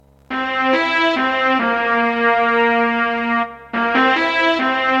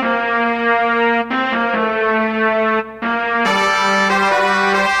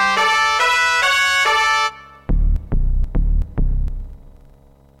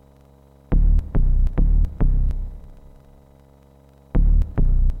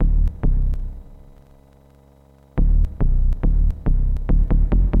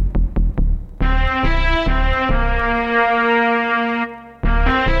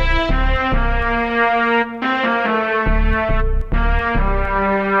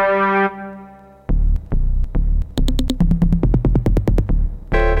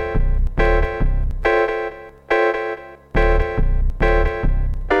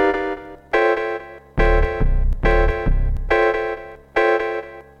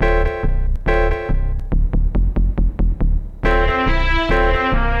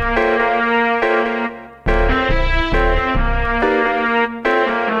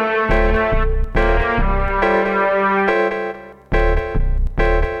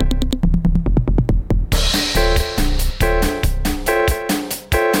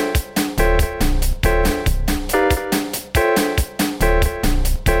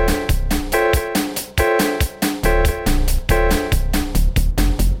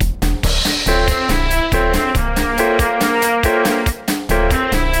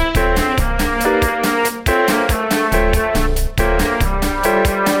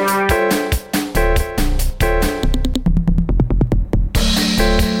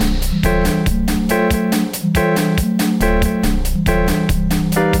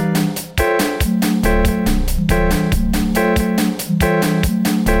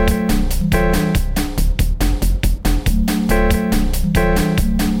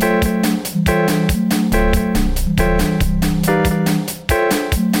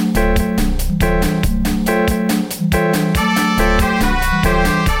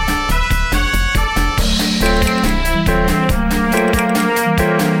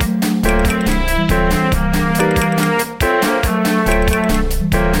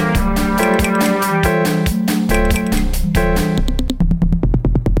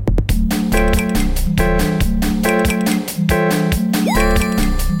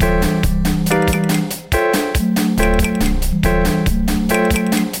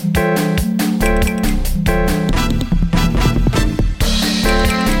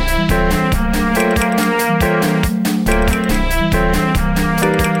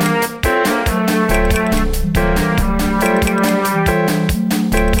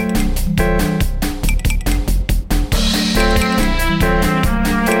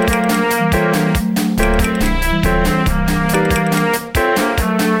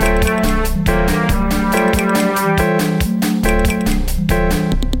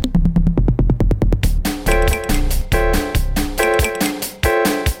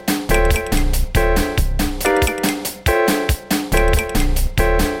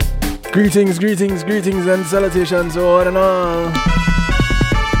Greetings and salutations, one and all.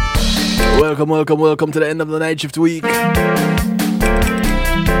 Welcome to the end of the night shift week.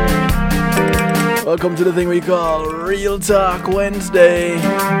 Welcome to the thing we call Real Talk Wednesday.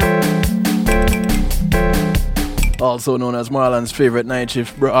 Also known as Marlon's favorite night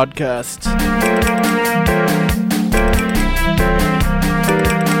shift broadcast.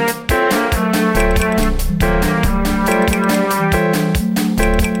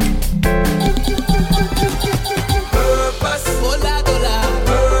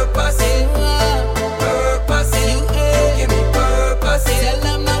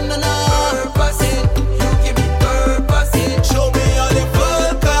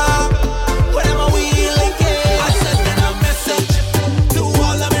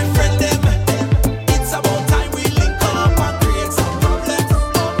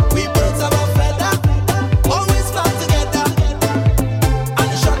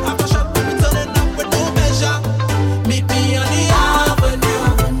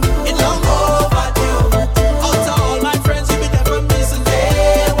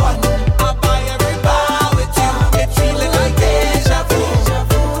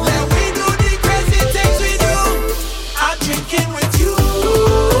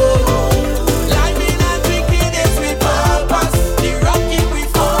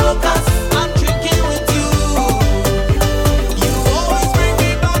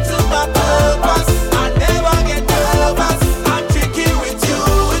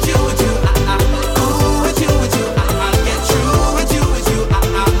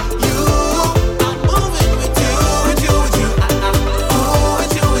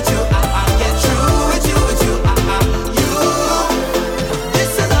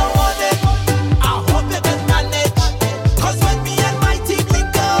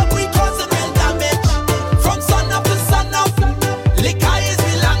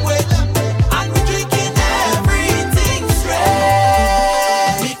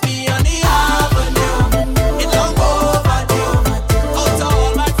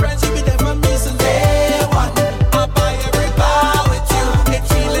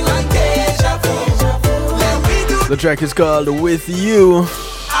 The track is called With You.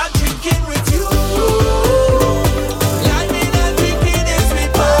 I'm drinking with you. Living and drinking is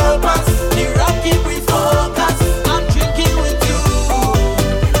with purpose. The rocking with focus. I'm drinking with you.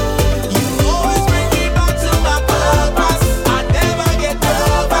 You always bring me back to my purpose. I never get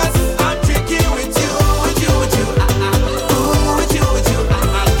nervous. I'm drinking with you, with you, with you. Ooh, with you, with you.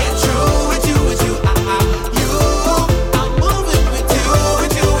 I'll get through with you, with you. You, I'm moving with you,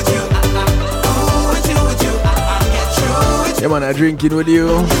 with you, with you. Ooh, with you, with you. Yeah man, I'm drinking with you,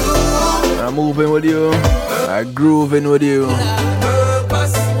 I'm moving with you, I'm grooving with you.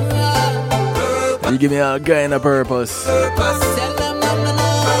 You give me all kind of purpose. I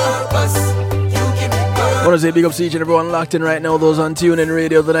want to say big up to each and everyone locked in right now, those on TuneIn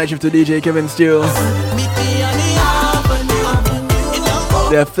Radio, the night shift to DJ Kevin Steele.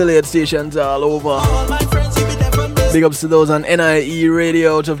 The affiliate stations all over. Big ups to those on NIE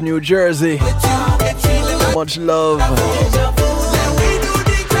Radio out of New Jersey. Much love.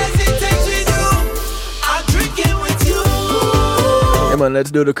 Yeah man, let's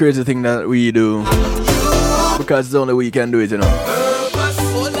do the crazy thing that we do, because it's the only way we can do it, you know.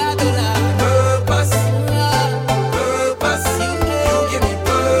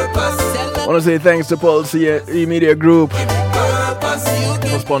 I want to say thanks to Pulse Media Group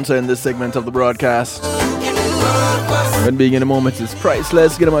for sponsoring this segment of the broadcast. When being in the moment is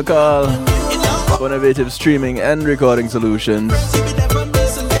priceless, give them a call. Innovative streaming and recording solutions.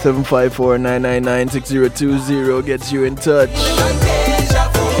 754-999-6020 gets you in touch.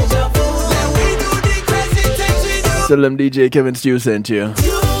 Tell them DJ Kevin Stew sent you.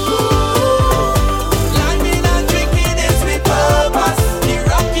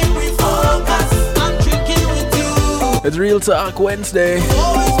 It's Real Talk Wednesday.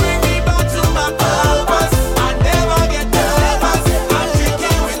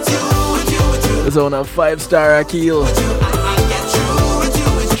 It's on a 5-star Akil.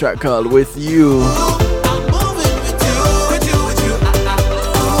 Track called With You.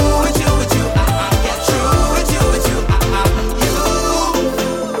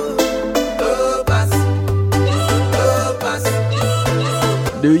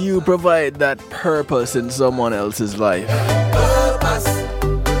 Do you provide that purpose in someone else's life?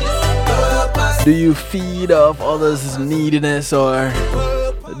 Do you feed off others' neediness or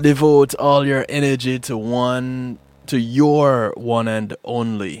devote all your energy to your one and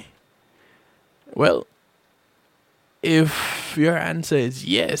only? Well, if your answer is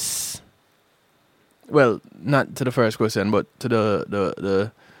yes, well, not to the first question, but to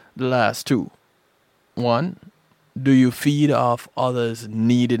the the last two. One, do you feed off others'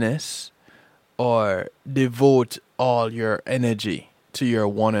 neediness or devote all your energy to your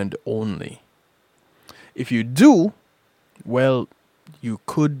one and only? If you do, well, you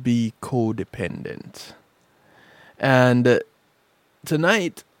could be codependent. And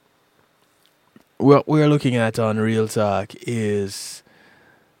tonight, what we're looking at on Real Talk is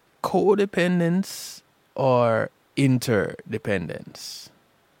codependence or interdependence.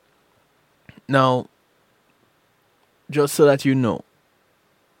 Now, just so that you know,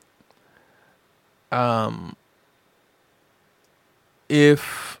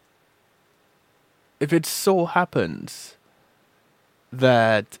 if it so happens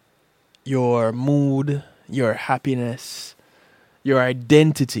that your mood, your happiness, your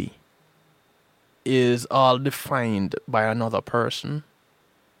identity is all defined by another person,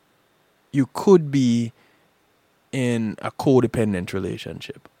 you could be in a codependent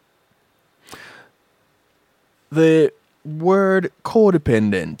relationship. The word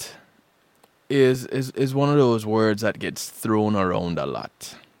codependent is one of those words that gets thrown around a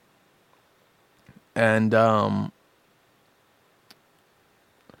lot. And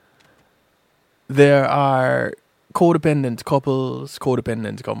there are codependent couples,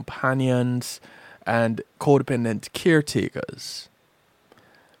 codependent companions, and codependent caretakers.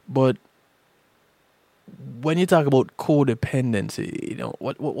 But when you talk about codependency, you know,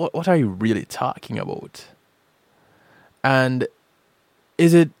 what are you really talking about? And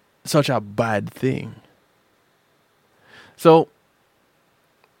is it such a bad thing? So,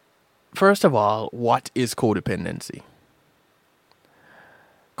 first of all, what is codependency?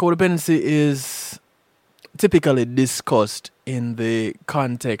 Codependency is typically discussed in the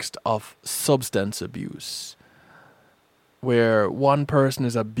context of substance abuse, where one person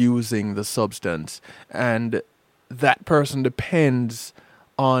is abusing the substance and that person depends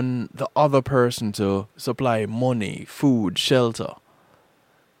on the other person to supply money, food, shelter.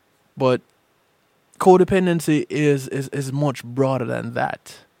 But codependency is much broader than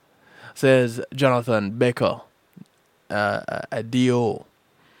that, says Jonathan Becker, a DO,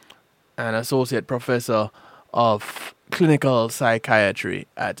 an associate professor of clinical psychiatry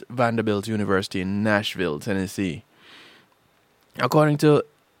at Vanderbilt University in Nashville, Tennessee. According to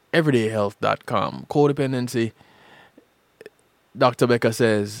everydayhealth.com, codependency, Dr. Becker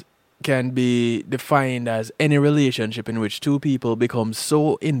says, can be defined as any relationship in which two people become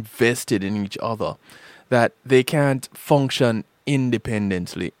so invested in each other that they can't function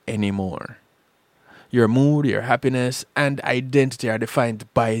independently anymore. Your mood, your happiness, and identity are defined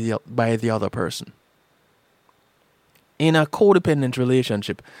by the other person. In a codependent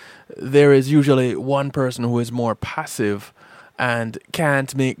relationship, there is usually one person who is more passive and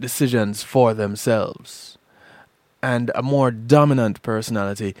can't make decisions for themselves, and a more dominant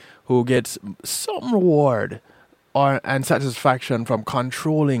personality who gets some reward and satisfaction from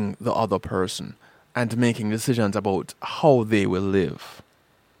controlling the other person and making decisions about how they will live.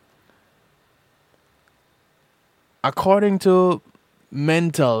 According to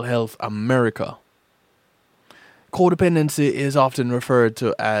Mental Health America, codependency is often referred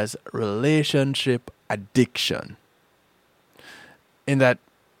to as relationship addiction, in that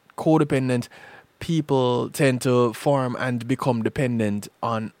codependent people tend to form and become dependent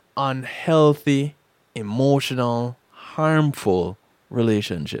on unhealthy, emotional, harmful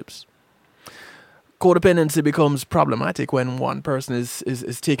relationships. Codependency becomes problematic when one person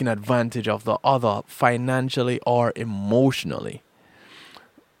is taking advantage of the other financially or emotionally.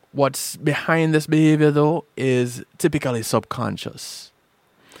 What's behind this behavior, though, is typically subconscious.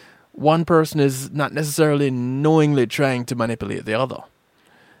 One person is not necessarily knowingly trying to manipulate the other,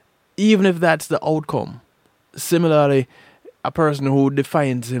 even if that's the outcome. Similarly, a person who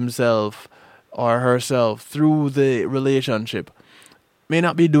defines himself or herself through the relationship may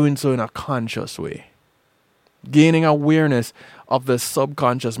not be doing so in a conscious way. Gaining awareness of the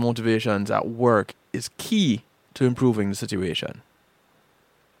subconscious motivations at work is key to improving the situation.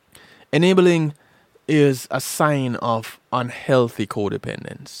 Enabling is a sign of unhealthy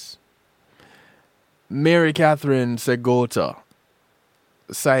codependence. Mary Catherine Segota,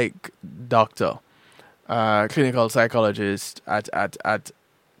 psych doctor, clinical psychologist at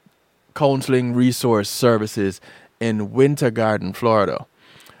Counseling Resource Services in Winter Garden, Florida,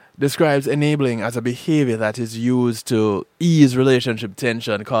 describes enabling as a behavior that is used to ease relationship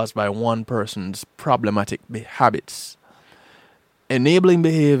tension caused by one person's problematic habits. Enabling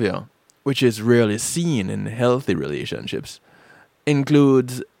behavior, which is rarely seen in healthy relationships,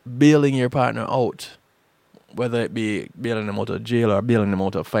 includes bailing your partner out, whether it be bailing them out of jail or bailing them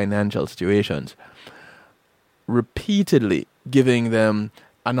out of financial situations, repeatedly giving them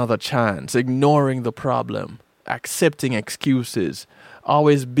another chance, ignoring the problem, accepting excuses,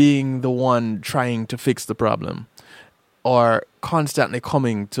 always being the one trying to fix the problem, or constantly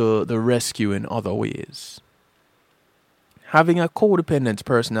coming to the rescue in other ways. Having a codependent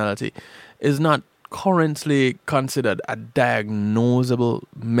personality is not currently considered a diagnosable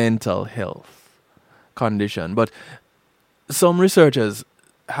mental health condition, but some researchers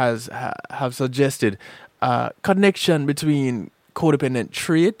have suggested a connection between codependent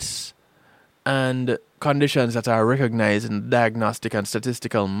traits and conditions that are recognized in the Diagnostic and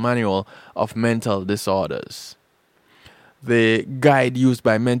Statistical Manual of Mental Disorders, the guide used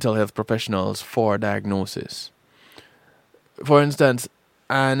by mental health professionals for diagnosis. For instance,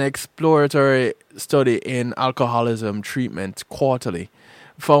 an exploratory study in alcoholism treatment quarterly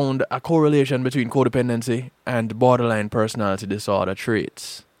found a correlation between codependency and borderline personality disorder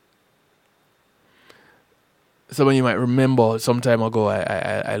traits. Some of you might remember some time ago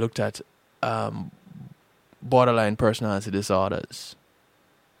I looked at borderline personality disorders.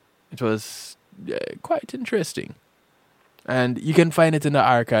 It was quite interesting. And you can find it in the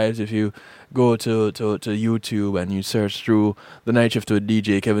archives if you go to YouTube and you search through The Night Shift with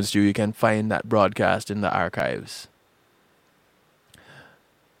DJ Kevin Stew. You can find that broadcast in the archives.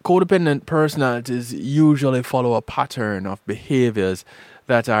 Codependent personalities usually follow a pattern of behaviors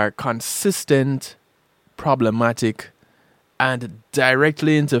that are consistent, problematic, and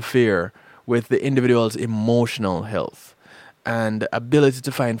directly interfere with the individual's emotional health and ability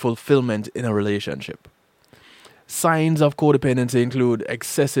to find fulfillment in a relationship. Signs of codependency include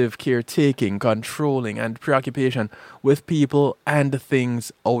excessive caretaking, controlling, and preoccupation with people and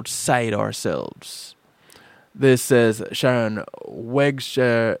things outside ourselves. This says Sharon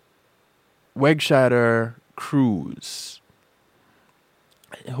Wegshader Cruz,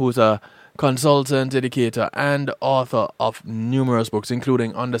 who's a consultant, educator, and author of numerous books,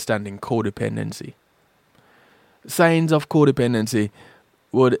 including Understanding Codependency. Signs of codependency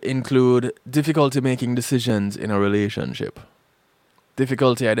would include difficulty making decisions in a relationship,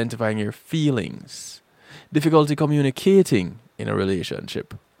 difficulty identifying your feelings, difficulty communicating in a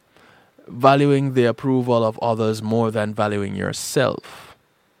relationship, valuing the approval of others more than valuing yourself,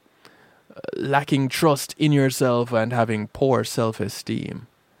 lacking trust in yourself and having poor self-esteem,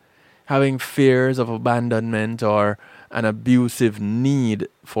 having fears of abandonment or an abusive need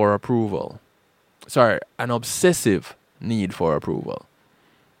for approval. An obsessive need for approval.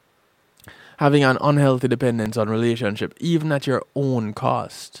 Having an unhealthy dependence on relationship, even at your own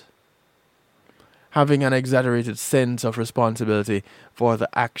cost. Having an exaggerated sense of responsibility for the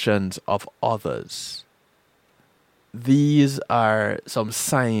actions of others. These are some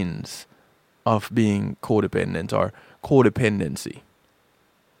signs of being codependent or codependency.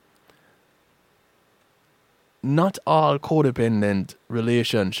 Not all codependent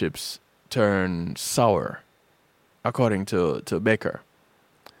relationships turn sour, according to Becker.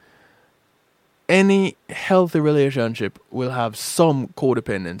 Any healthy relationship will have some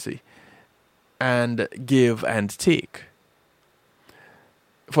codependency and give and take.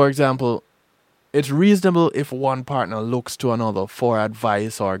 For example, it's reasonable if one partner looks to another for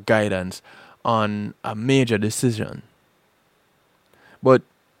advice or guidance on a major decision. But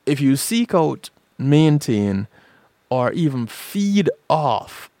if you seek out, maintain, or even feed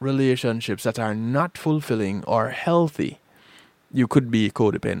off relationships that are not fulfilling or healthy, you could be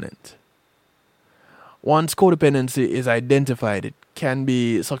codependent. Once codependency is identified, it can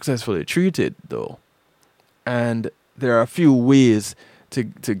be successfully treated, though. And there are a few ways to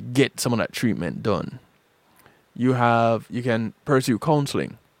get some of that treatment done. You can pursue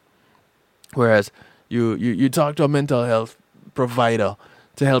counseling, whereas you talk to a mental health provider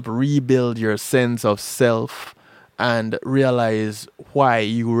to help rebuild your sense of self and realize why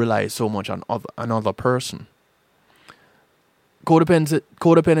you rely so much on another person.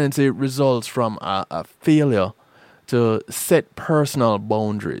 Codependency results from a failure to set personal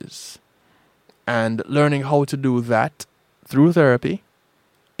boundaries. And learning how to do that through therapy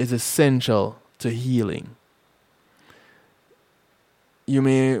is essential to healing. You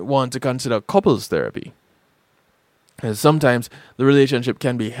may want to consider couples therapy, because sometimes the relationship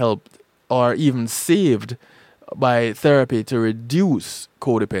can be helped or even saved by therapy to reduce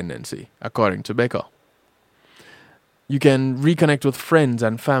codependency, according to Becker. You can reconnect with friends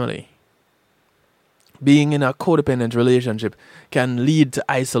and family. Being in a codependent relationship can lead to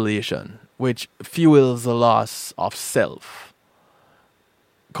isolation, which fuels the loss of self.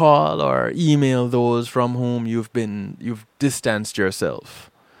 Call or email those from whom you've distanced yourself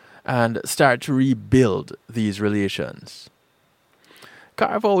and start to rebuild these relations.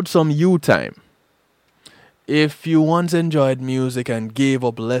 Carve out some you time. If you once enjoyed music and gave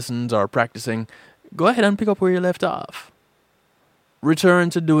up lessons or practicing, go ahead and pick up where you left off. Return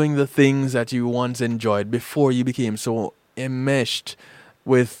to doing the things that you once enjoyed before you became so enmeshed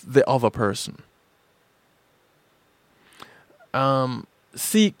with the other person.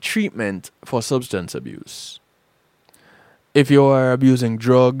 Seek treatment for substance abuse. If you are abusing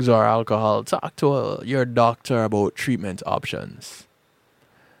drugs or alcohol, talk to your doctor about treatment options.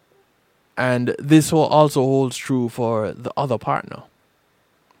 And this also holds true for the other partner,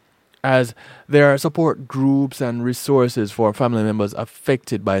 as there are support groups and resources for family members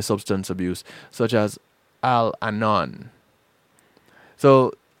affected by substance abuse, such as Al-Anon.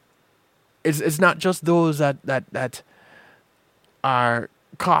 So it's not just those that are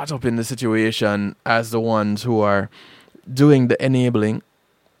caught up in the situation as the ones who are doing the enabling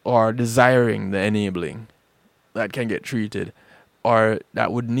or desiring the enabling that can get treated or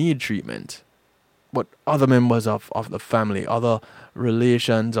that would need treatment. But other members of the family, other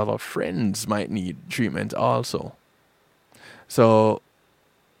relations, other friends might need treatment also. So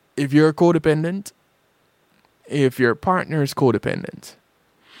if you're codependent, if your partner is codependent,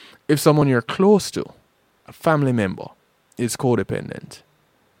 if someone you're close to, a family member, is codependent,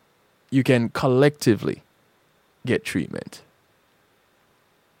 you can collectively get treatment.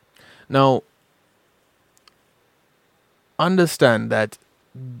 Now, understand that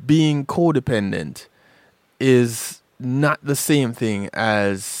being codependent is not the same thing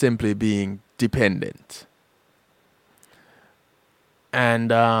as simply being dependent.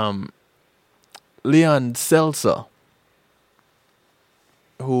 And Leon Seltzer,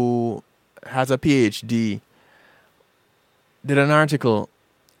 who has a PhD, did an article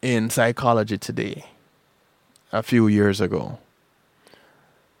in Psychology Today a few years ago.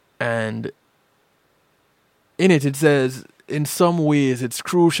 And in it, it says, in some ways, it's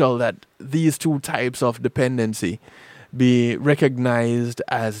crucial that these two types of dependency be recognized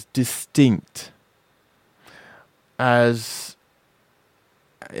as distinct, as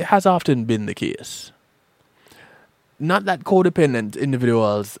it has often been the case. Not that codependent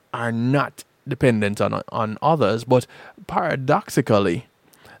individuals are not dependent on others, but paradoxically,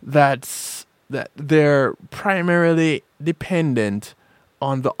 that they're primarily dependent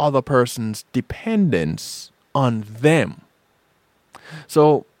on the other person's dependence on them.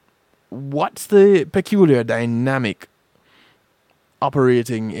 So, what's the peculiar dynamic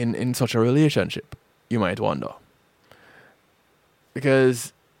operating in such a relationship, you might wonder?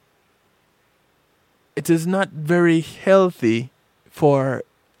 Because it is not very healthy for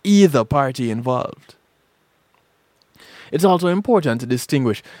either party involved. It's also important to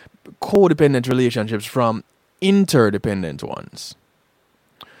distinguish codependent relationships from interdependent ones.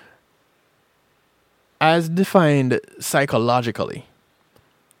 As defined psychologically,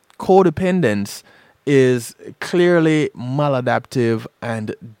 codependence is clearly maladaptive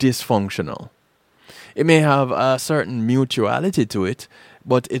and dysfunctional. It may have a certain mutuality to it,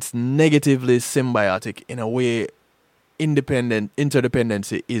 but it's negatively symbiotic in a way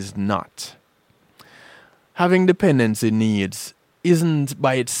interdependency is not. Having dependency needs isn't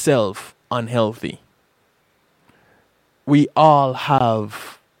by itself unhealthy. We all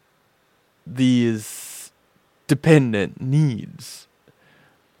have these dependent needs.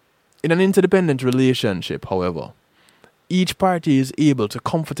 In an interdependent relationship, however, each party is able to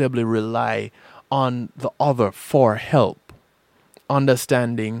comfortably rely on the other for help,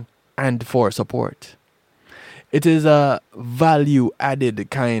 understanding, and for support. It is a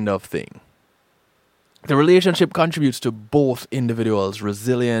value-added kind of thing. The relationship contributes to both individuals'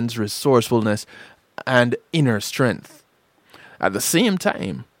 resilience, resourcefulness, and inner strength. At the same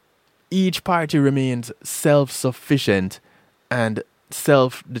time, each party remains self-sufficient and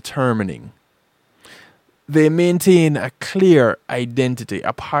self-determining. They maintain a clear identity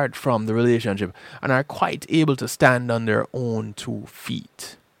apart from the relationship and are quite able to stand on their own 2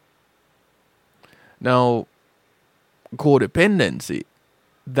 feet. Now, codependency,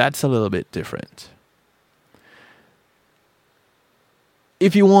 that's a little bit different.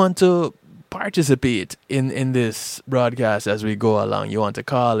 If you want to participate in this broadcast as we go along, you want to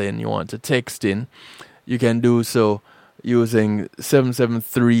call in, you want to text in, you can do so using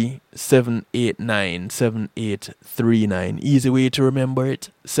 773-789-7839. Easy way to remember it,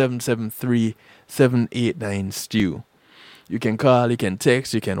 773-789-STEW. You can call, you can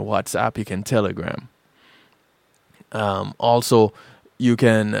text, you can WhatsApp, you can Telegram. Also, you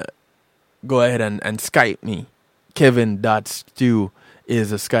can go ahead and Skype me. Kevin.stew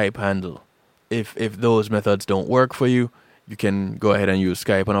is a Skype handle. If those methods don't work for you, you can go ahead and use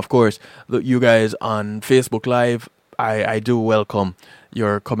Skype. And of course, you guys on Facebook Live, I do welcome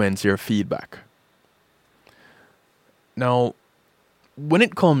your comments, your feedback. Now, when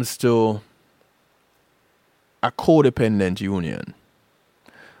it comes to a codependent union,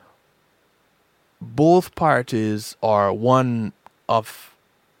 both parties or one of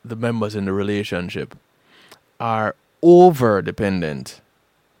the members in the relationship are over dependent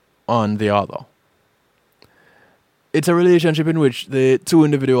on the other. It's a relationship in which the two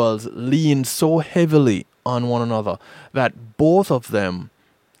individuals lean so heavily on one another that both of them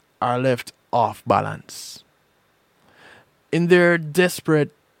are left off balance. In their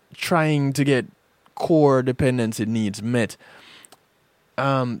desperate trying to get core dependency needs met,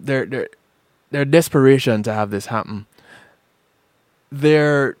 their desperation to have this happen,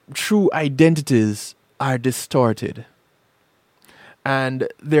 their true identities are distorted, and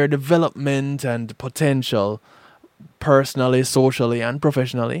their development and potential, personally, socially, and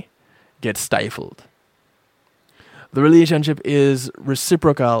professionally, get stifled. The relationship is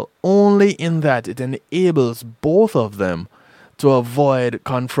reciprocal only in that it enables both of them to avoid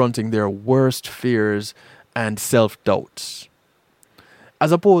confronting their worst fears and self-doubts,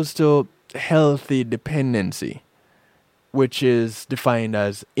 as opposed to healthy dependency, which is defined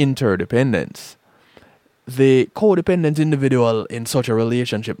as interdependence. The codependent individual in such a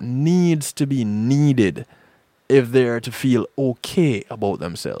relationship needs to be needed if they're to feel okay about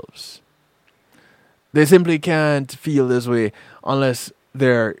themselves. They simply can't feel this way unless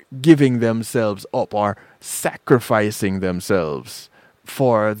they're giving themselves up or sacrificing themselves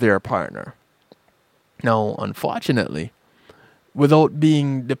for their partner. Now, unfortunately, without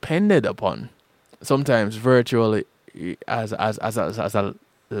being depended upon, sometimes virtually as a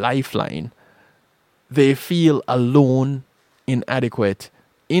lifeline, they feel alone, inadequate,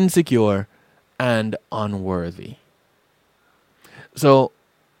 insecure, and unworthy. So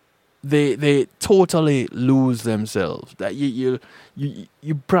they totally lose themselves. That you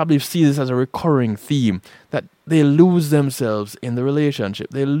probably see this as a recurring theme, that they lose themselves in the relationship.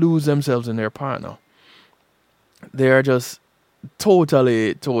 They lose themselves in their partner. They are just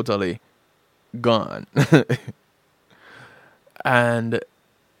totally gone. And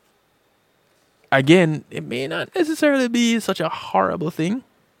again, it may not necessarily be such a horrible thing,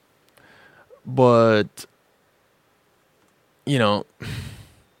 but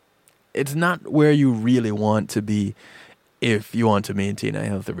it's not where you really want to be if you want to maintain a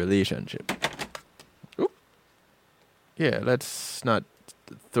healthy relationship. Oop. Yeah, let's not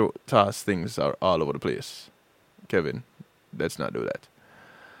toss things all over the place. Kevin, let's not do that.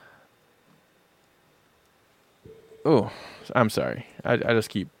 Oh, I'm sorry. I just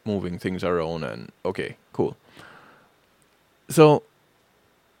keep moving things around and okay, cool. So,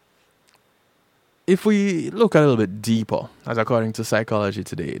 if we look a little bit deeper, as according to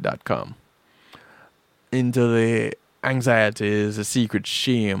psychologytoday.com, into the anxieties, the secret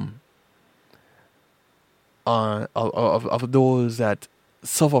shame of those that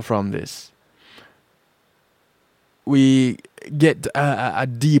suffer from this, we get a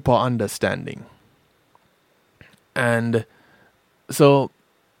deeper understanding. And so,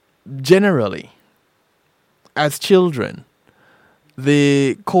 generally, as children,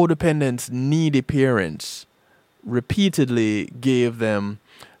 the codependent's needy parents repeatedly gave them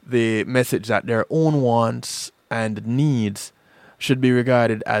the message that their own wants and needs should be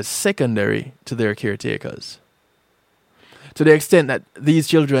regarded as secondary to their caretakers. To the extent that these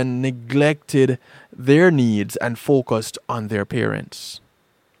children neglected their needs and focused on their parents.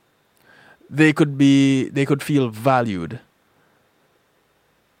 They could feel valued,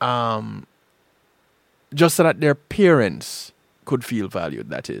 just so that their parents could feel valued,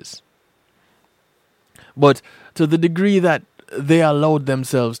 that is. But to the degree that they allowed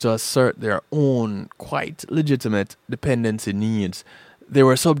themselves to assert their own quite legitimate dependency needs, they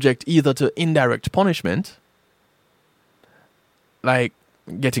were subject either to indirect punishment, like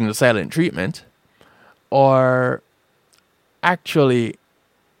getting the silent treatment, or actually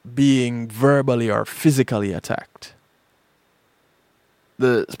being verbally or physically attacked.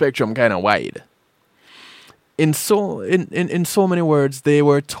 The spectrum kind of wide. In so many words, they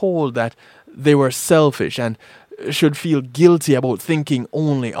were told that they were selfish and should feel guilty about thinking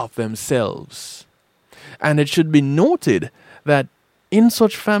only of themselves. And it should be noted that in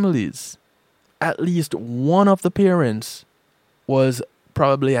such families, at least one of the parents was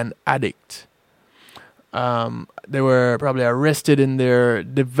probably an addict. They were probably arrested in their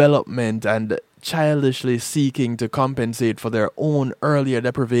development and childishly seeking to compensate for their own earlier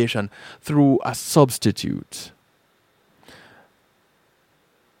deprivation through a substitute.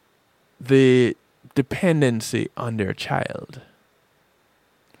 The dependency on their child.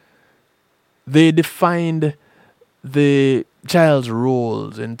 They defined the child's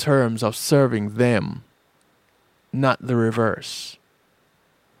roles in terms of serving them not the reverse.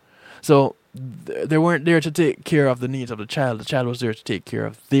 So they weren't there to take care of the needs of the child was there to take care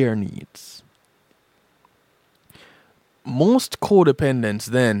of their needs. Most codependents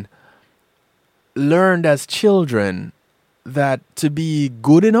then learned as children that to be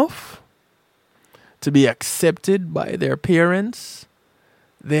good enough, to be accepted by their parents,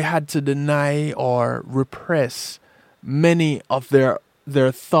 they had to deny or repress many of their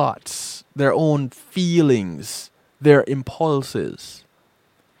thoughts, their own feelings, their impulses.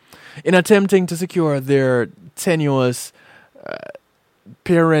 In attempting to secure their tenuous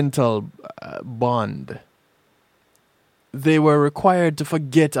parental bond, they were required to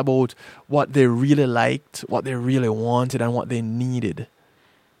forget about what they really liked, what they really wanted, and what they needed.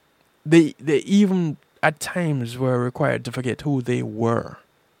 They even at times were required to forget who they were.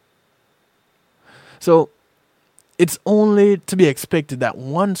 So it's only to be expected that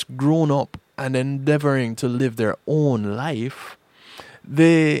once grown up and endeavoring to live their own life,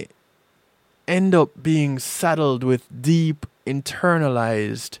 they end up being saddled with deep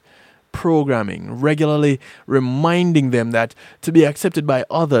internalized programming, regularly reminding them that to be accepted by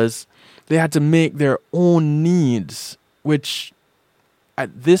others, they had to make their own needs, which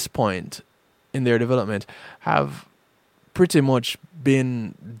at this point in their development have pretty much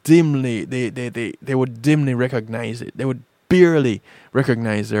been dimly, they would dimly recognize it. They would barely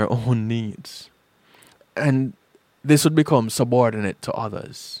recognize their own needs. And this would become subordinate to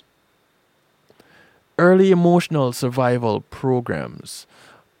others. Early emotional survival programs,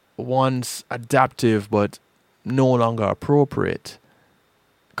 once adaptive but no longer appropriate,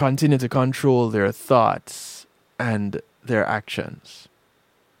 continue to control their thoughts and their actions.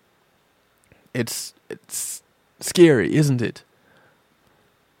 It's scary, isn't it?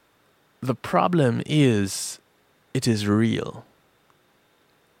 The problem is, it is real.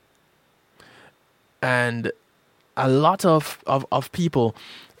 And a lot of people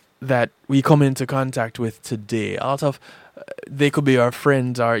that we come into contact with today, a lot of they could be our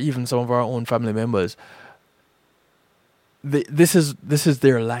friends or even some of our own family members. This is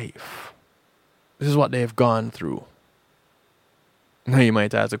their life. This is what they've gone through. Now you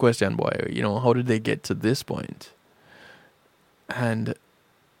might ask the question, boy, how did they get to this point? And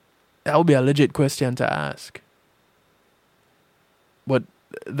that would be a legit question to ask. But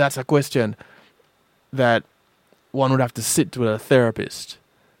that's a question that one would have to sit with a therapist,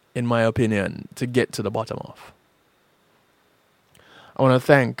 in my opinion, to get to the bottom of. I want to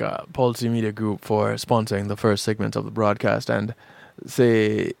thank Policy Media Group for sponsoring the first segment of the broadcast, and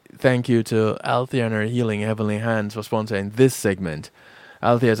say thank you to Althea and her Healing Heavenly Hands for sponsoring this segment.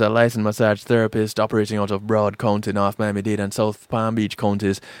 Althea is a licensed massage therapist operating out of Broward County, North Miami-Dade, and South Palm Beach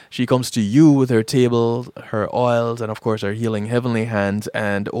counties. She comes to you with her table, her oils, and of course her Healing Heavenly Hands,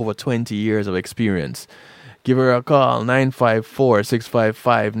 and over 20 years of experience. Give her a call,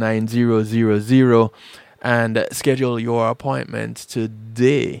 954-655-9000, and schedule your appointment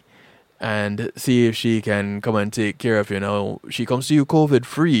today and see if she can come and take care of you. Now, she comes to you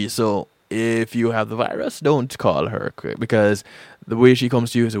COVID-free, so if you have the virus, don't call her, because the way she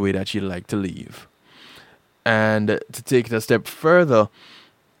comes to you is the way that she'd like to leave. And to take it a step further,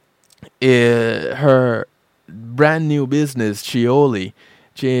 her brand new business, Chioli,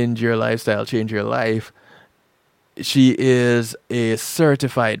 Change Your Lifestyle, Change Your Life, she is a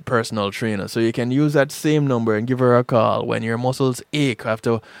certified personal trainer. So you can use that same number and give her a call when your muscles ache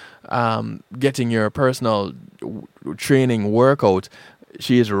after getting your personal training workout.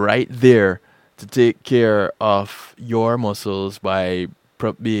 She is right there to take care of your muscles by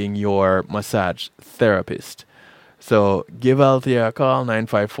being your massage therapist. So give Althea a call,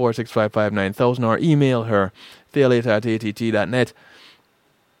 954-655-9000, or email her, thealater@att.net.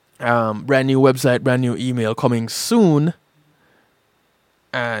 Brand new website, brand new email coming soon.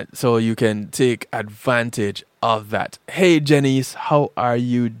 So you can take advantage of that. Hey, Jenice, how are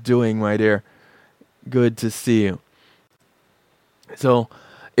you doing, my dear? Good to see you. So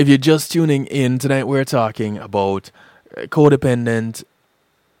if you're just tuning in, tonight we're talking about codependent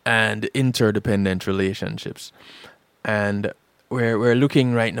and interdependent relationships. And we're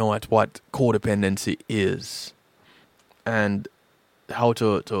looking right now at what codependency is and how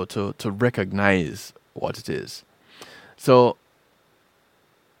to recognize what it is. So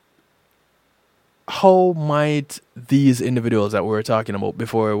how might these individuals that we're talking about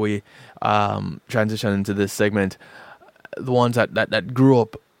before we transition into this segment, the ones that grew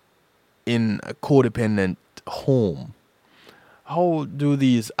up in a codependent home, how do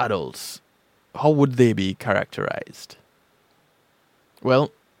these adults, how would they be characterized?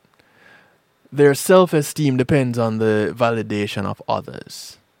 Well, their self-esteem depends on the validation of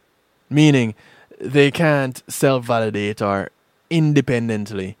others. Meaning, they can't self-validate or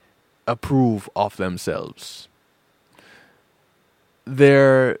independently approve of themselves.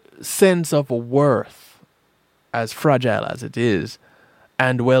 Their sense of worth, as fragile as it is,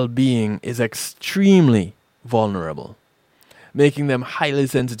 and well-being is extremely vulnerable, making them highly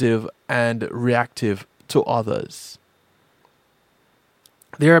sensitive and reactive to others.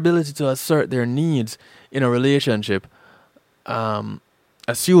 Their ability to assert their needs in a relationship,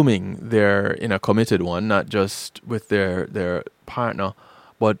 assuming they're in a committed one, not just with their partner,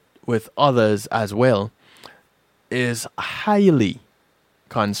 but with others as well, is highly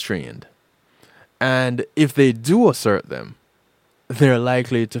constrained. And if they do assert them, they're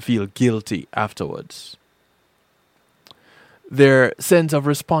likely to feel guilty afterwards. Their sense of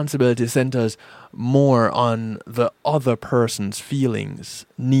responsibility centers more on the other person's feelings,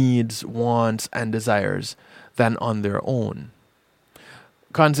 needs, wants, and desires than on their own.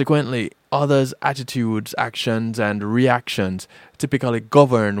 Consequently, others' attitudes, actions, and reactions typically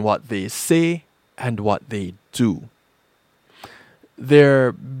govern what they say and what they do.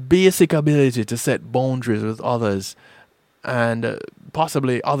 Their basic ability to set boundaries with others and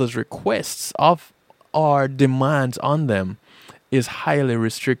possibly others' requests of or demands on them is highly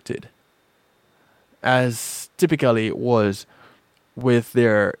restricted, as typically it was with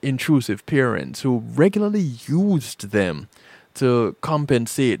their intrusive parents who regularly used them to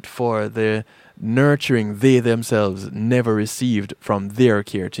compensate for the nurturing they themselves never received from their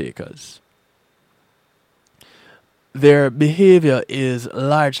caretakers. Their behavior is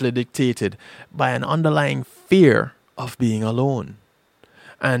largely dictated by an underlying fear of being alone,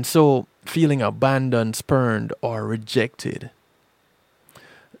 and so feeling abandoned, spurned, or rejected.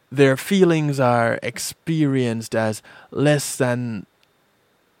 Their feelings are experienced as less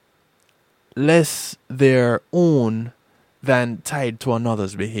their own than tied to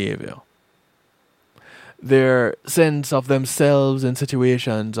another's behavior. Their sense of themselves in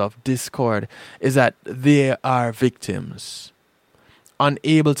situations of discord is that they are victims,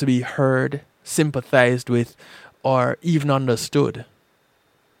 unable to be heard, sympathized with, or even understood.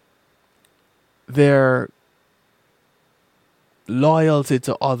 Their loyalty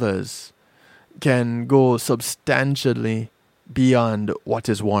to others can go substantially beyond what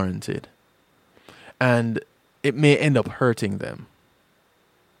is warranted, and it may end up hurting them.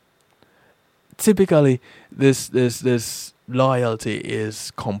 Typically, this loyalty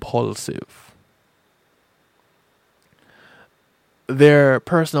is compulsive. Their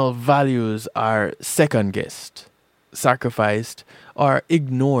personal values are second-guessed, sacrificed, or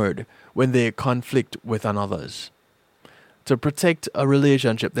ignored when they conflict with another's. To protect a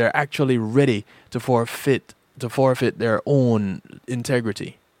relationship, they're actually ready to forfeit their own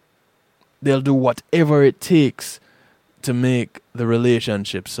integrity. They'll do whatever it takes to make the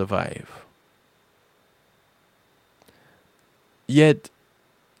relationship survive. Yet,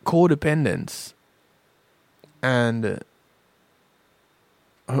 codependence, and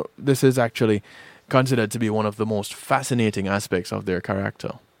this is actually considered to be one of the most fascinating aspects of their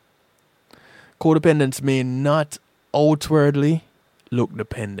character. Codependents may not outwardly look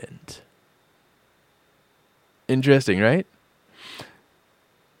dependent. Interesting, right?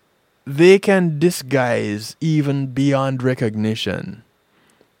 They can disguise, even beyond recognition,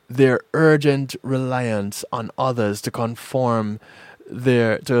 their urgent reliance on others to confirm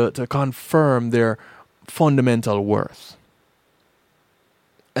their fundamental worth.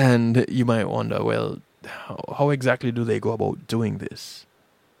 And you might wonder, well, how exactly do they go about doing this?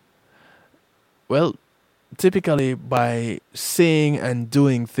 Well, typically by saying and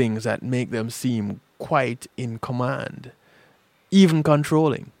doing things that make them seem quite in command, even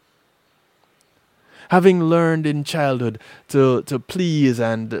controlling. Having learned in childhood to please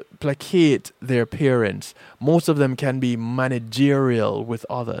and placate their parents, most of them can be managerial with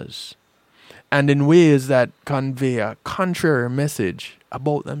others, and in ways that convey a contrary message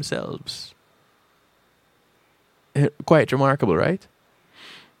about themselves. Quite remarkable, right?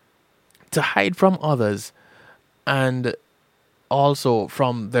 To hide from others and also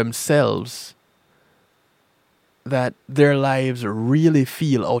from themselves that their lives really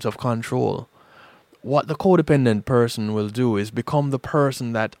feel out of control. What the codependent person will do is become the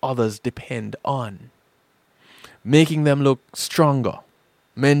person that others depend on, making them look stronger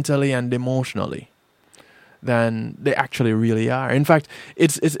mentally and emotionally than they actually really are. In fact,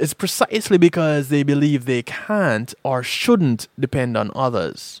 it's precisely because they believe they can't or shouldn't depend on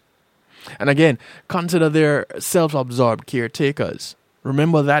others. And again, consider their self-absorbed caretakers.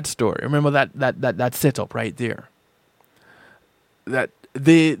 Remember that story. Remember that setup right there. That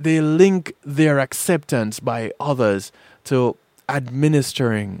they link their acceptance by others to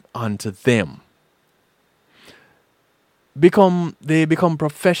administering onto them. become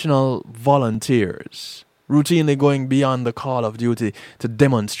professional volunteers, routinely going beyond the call of duty to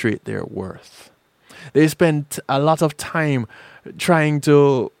demonstrate their worth. They spend a lot of time trying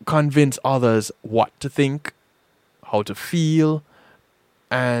to convince others what to think, how to feel,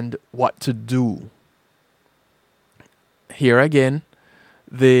 and what to do. Here again,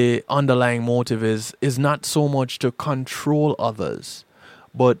 the underlying motive is not so much to control others,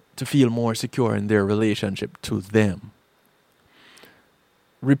 but to feel more secure in their relationship to them.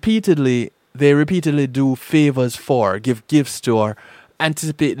 They repeatedly do favors for, give gifts to, or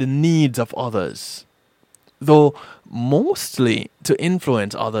anticipate the needs of others, though mostly to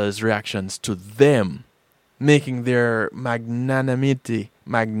influence others' reactions to them, making their magnanimity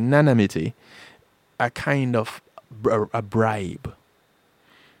a kind of a bribe.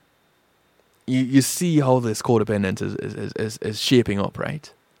 You see how this codependent is shaping up,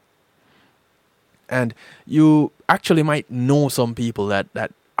 right? And you actually might know some people that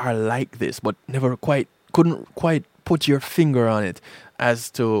are like this, but couldn't quite put your finger on it as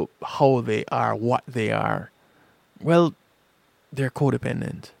to how they are, what they are. Well, they're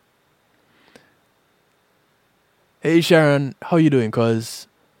codependent. Hey Sharon, how you doing? Cause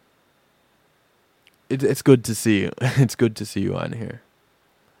it's good to see you. It's good to see you on here.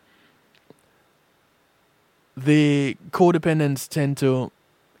 The codependents tend to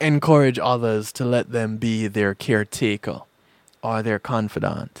encourage others to let them be their caretaker or their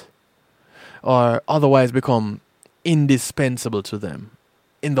confidant, or otherwise become indispensable to them,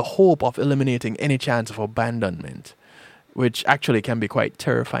 in the hope of eliminating any chance of abandonment, which actually can be quite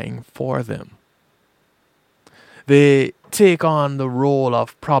terrifying for them. They take on the role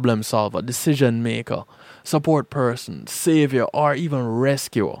of problem solver, decision maker, support person, savior, or even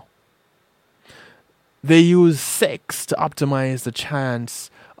rescuer. They use sex to optimize the chance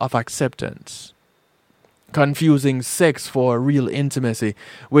of acceptance, confusing sex for real intimacy,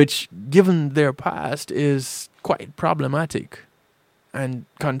 which, given their past, is quite problematic and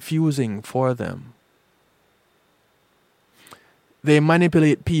confusing for them. They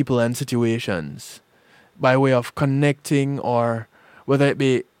manipulate people and situations by way of connecting, or whether it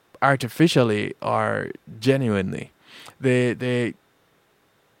be artificially or genuinely. They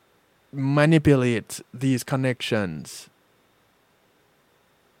manipulate these connections,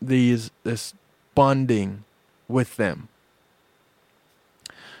 this bonding with them.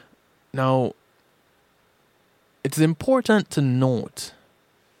 Now, it's important to note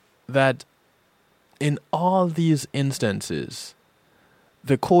that in all these instances,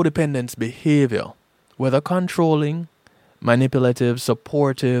 the codependent's behavior, whether controlling, manipulative,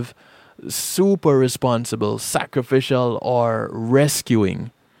 supportive, super responsible, sacrificial, or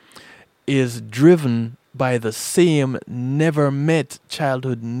rescuing, is driven by the same never met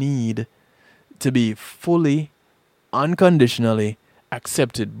childhood need to be fully, unconditionally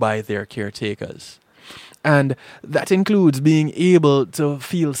accepted by their caretakers. And that includes being able to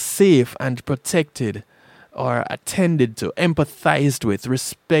feel safe and protected, or attended to, empathized with,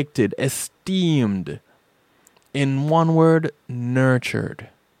 respected, esteemed. In one word, nurtured.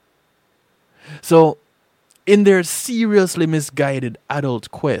 So, in their seriously misguided adult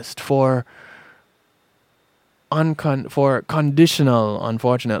quest for conditional,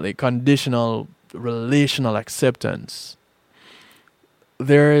 unfortunately, conditional relational acceptance,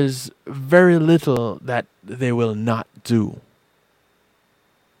 there is very little that they will not do.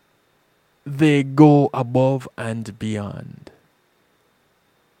 They go above and beyond.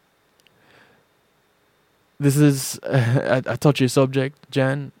 This is a touchy subject,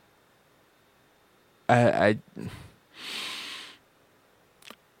 Jan. I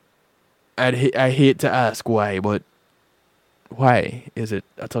hate to ask why, but why is it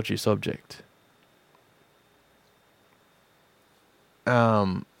a touchy subject?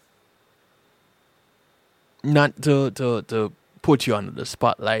 Not to put you under the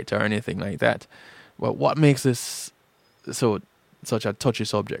spotlight or anything like that, but what makes this such a touchy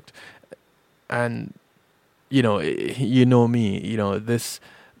subject? And you know me, this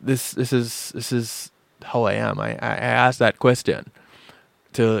is how I am. I ask that question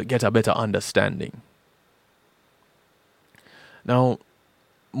to get a better understanding. Now,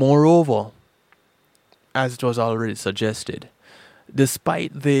 moreover, as it was already suggested,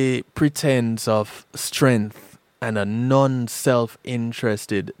 despite the pretense of strength and a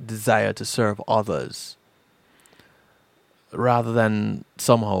non-self-interested desire to serve others, rather than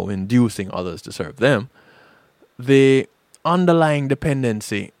somehow inducing others to serve them, the underlying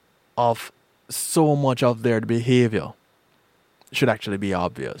dependency of so much of their behavior should actually be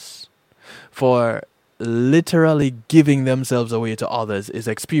obvious. For literally giving themselves away to others is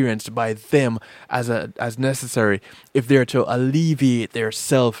experienced by them as necessary if they're to alleviate their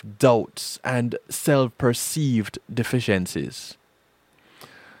self-doubts and self-perceived deficiencies.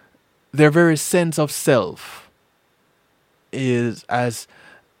 Their very sense of self is as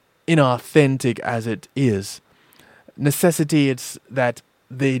inauthentic as it is, necessitates that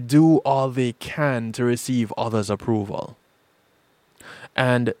they do all they can to receive others' approval.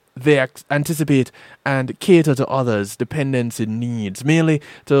 And they anticipate and cater to others' dependency needs, mainly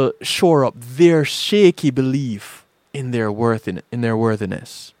to shore up their shaky belief in their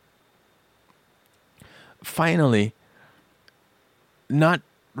worthiness. Finally, not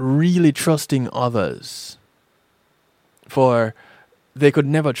really trusting others, for they could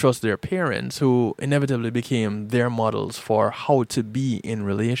never trust their parents, who inevitably became their models for how to be in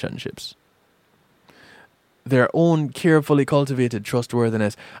relationships. Their own carefully cultivated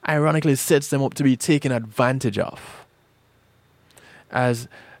trustworthiness ironically sets them up to be taken advantage of. As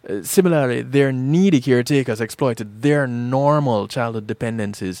similarly, their needy caretakers exploited their normal childhood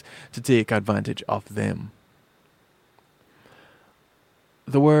dependencies to take advantage of them.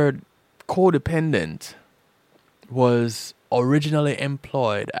 The word codependent was originally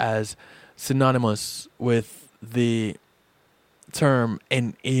employed as synonymous with the term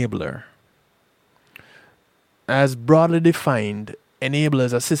enabler. As broadly defined,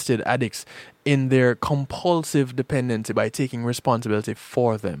 enablers assisted addicts in their compulsive dependency by taking responsibility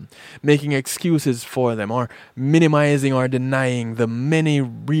for them, making excuses for them, or minimizing or denying the many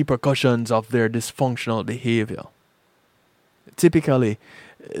repercussions of their dysfunctional behavior. Typically,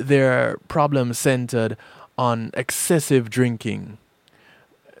 their problems centered on excessive drinking,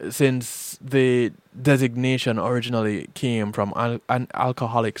 since the designation originally came from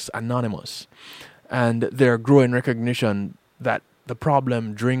Alcoholics Anonymous, and their growing recognition that the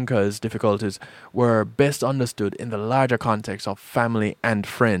problem drinkers' difficulties were best understood in the larger context of family and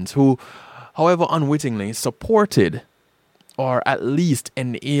friends, who, however unwittingly, supported or at least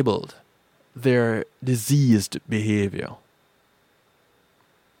enabled their diseased behavior.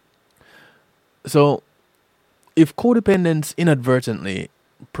 So, if codependents inadvertently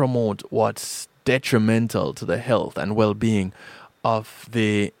promote what's detrimental to the health and well-being of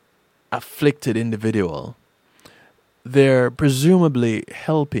the afflicted individual, they're presumably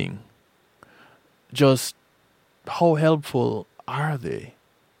helping. Just how helpful are they?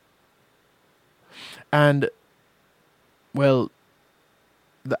 And, well,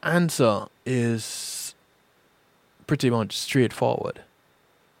 the answer is pretty much straightforward.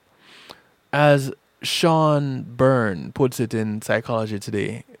 As Sean Byrne puts it in Psychology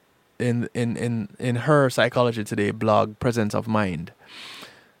Today, in her Psychology Today blog, Presence of Mind,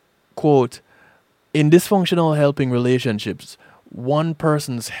 quote, "In dysfunctional helping relationships, one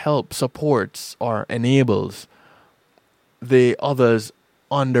person's help supports or enables the other's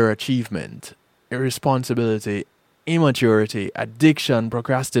underachievement, irresponsibility, immaturity, addiction,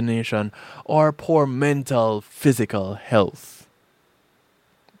 procrastination, or poor mental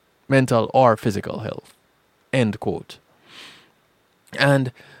or physical health. End quote.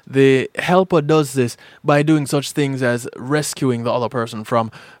 And the helper does this by doing such things as rescuing the other person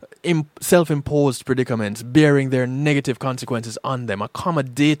from self-imposed predicaments, bearing their negative consequences on them,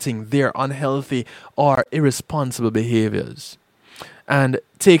 accommodating their unhealthy or irresponsible behaviors, and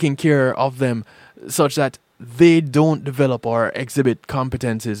taking care of them such that they don't develop or exhibit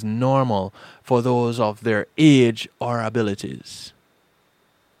competencies normal for those of their age or abilities.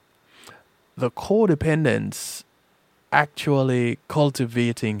 The codependents actually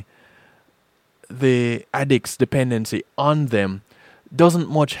cultivating the addict's dependency on them doesn't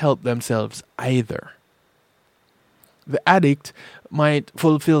much help themselves either. The addict might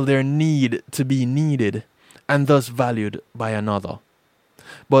fulfill their need to be needed and thus valued by another,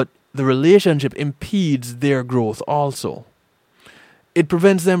 but the relationship impedes their growth also. It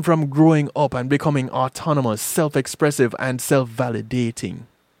prevents them from growing up and becoming autonomous, self-expressive, and self-validating.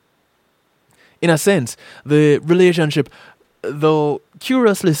 In a sense, the relationship, though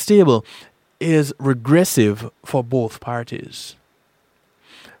curiously stable, is regressive for both parties.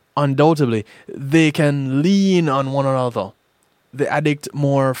 Undoubtedly, they can lean on one another. The addict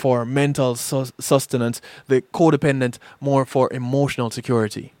more for mental sustenance, the codependent more for emotional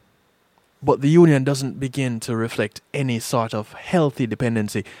security. But the union doesn't begin to reflect any sort of healthy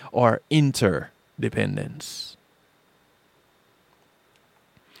dependency or interdependence.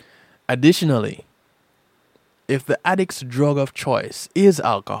 Additionally, if the addict's drug of choice is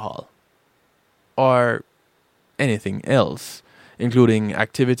alcohol or anything else, including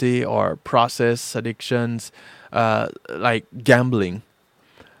activity or process addictions like gambling,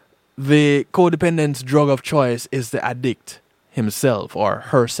 the codependent's drug of choice is the addict himself or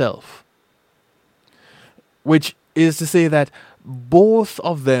herself. Which is to say that both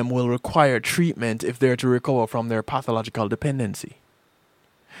of them will require treatment if they're to recover from their pathological dependency.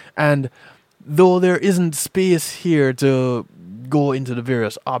 And though there isn't space here to go into the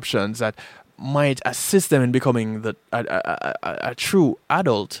various options that might assist them in becoming a true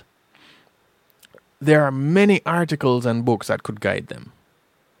adult, there are many articles and books that could guide them.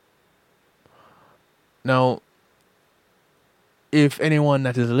 Now, if anyone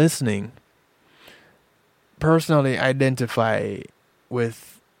that is listening personally identify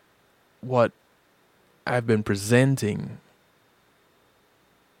with what I've been presenting,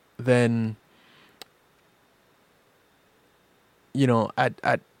 then,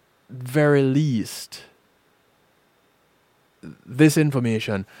 at very least, this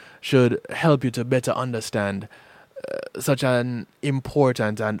information should help you to better understand such an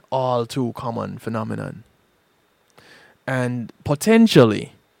important and all too common phenomenon. And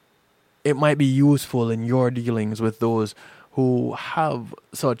potentially, it might be useful in your dealings with those who have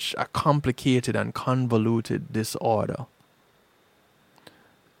such a complicated and convoluted disorder.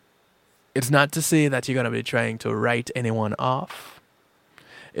 It's not to say that you're going to be trying to write anyone off.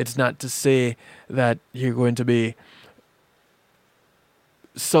 It's not to say that you're going to be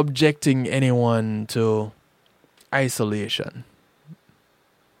subjecting anyone to isolation.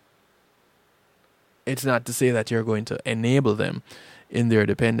 It's not to say that you're going to enable them in their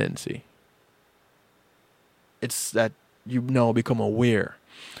dependency. It's that you now become aware.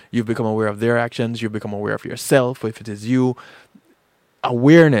 You've become aware of their actions. You've become aware of yourself. If it is you,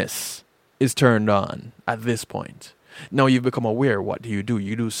 awareness is turned on at this point. Now you've become aware. What do?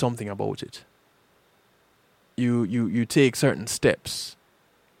 You do something about it. You take certain steps.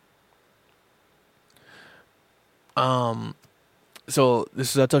 So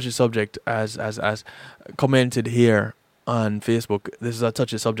this is a touchy subject, as commented here on Facebook. This is a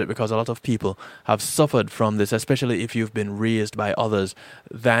touchy subject because a lot of people have suffered from this, especially if you've been raised by others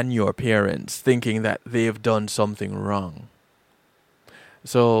than your parents, thinking that they've done something wrong.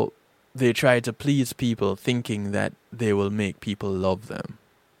 So they try to please people, thinking that they will make people love them.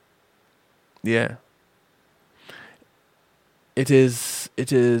 Yeah. It is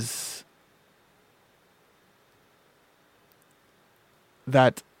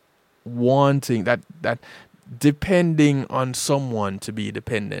that wanting, that depending on someone to be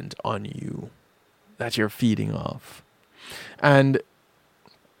dependent on you that you're feeding off. And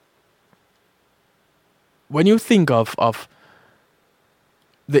when you think of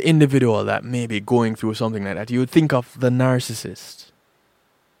the individual that may be going through something like that, you would think of the narcissist.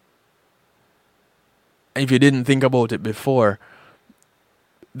 And if you didn't think about it before,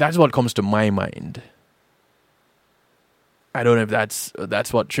 that's what comes to my mind. I don't know if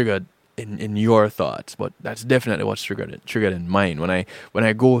that's what triggered in your thoughts, but that's definitely what's triggered in mine. When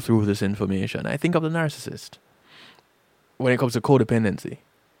I go through this information, I think of the narcissist when it comes to codependency.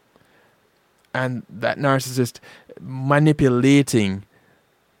 And that narcissist manipulating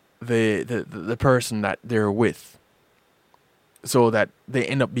the person that they're with so that they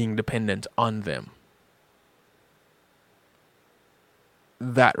end up being dependent on them.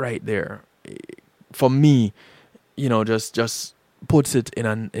 That right there, for me, just puts it in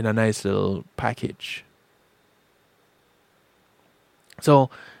a nice little package. So,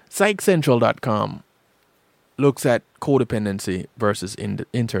 PsychCentral.com looks at codependency versus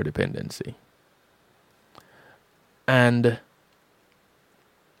interdependency. And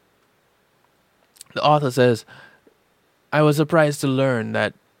the author says, I was surprised to learn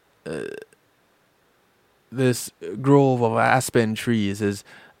that this grove of aspen trees is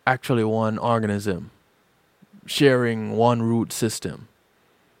actually one organism, sharing one root system.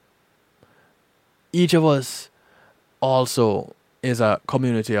 Each of us also is a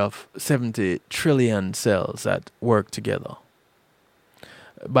community of 70 trillion cells that work together.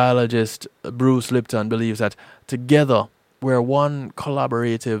 Biologist Bruce Lipton believes that together we're one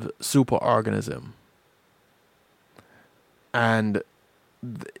collaborative superorganism. And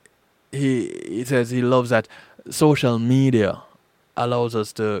he says he loves that social media allows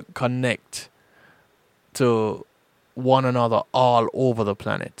us to connect to one another all over the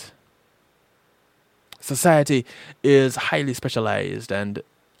planet. Society is highly specialized and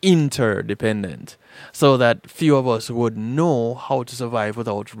interdependent, so that few of us would know how to survive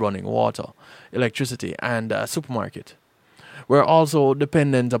without running water, electricity, and a supermarket. We're also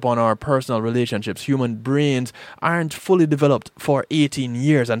dependent upon our personal relationships. Human brains aren't fully developed for 18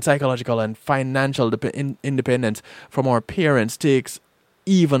 years, and psychological and financial independence from our parents takes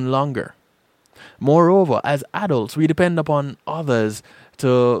even longer. Moreover, as adults, we depend upon others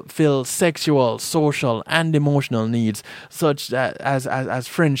to fill sexual, social, and emotional needs, such as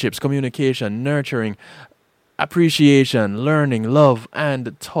friendships, communication, nurturing, appreciation, learning, love,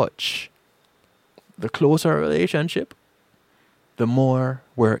 and touch. The closer a relationship, the more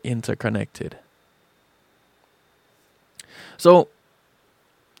we're interconnected. So,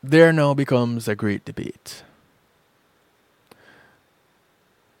 there now becomes a great debate.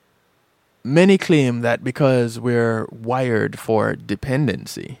 Many claim that because we're wired for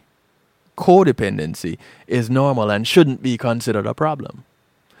dependency, codependency is normal and shouldn't be considered a problem.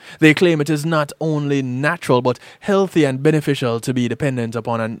 They claim it is not only natural but healthy and beneficial to be dependent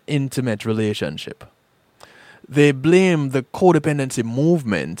upon an intimate relationship. They blame the codependency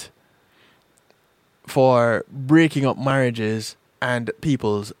movement for breaking up marriages and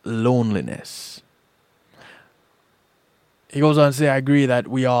people's loneliness. He goes on to say, I agree that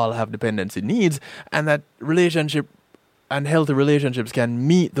we all have dependency needs and that relationship and healthy relationships can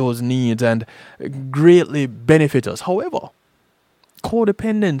meet those needs and greatly benefit us. However,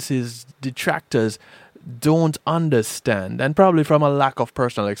 codependency's detractors don't understand, and probably from a lack of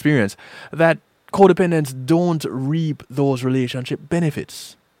personal experience, that codependents don't reap those relationship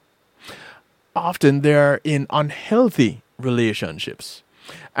benefits. Often they're in unhealthy relationships,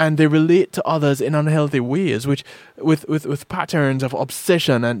 and they relate to others in unhealthy ways, which with patterns of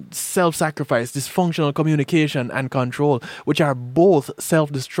obsession and self-sacrifice, dysfunctional communication and control, which are both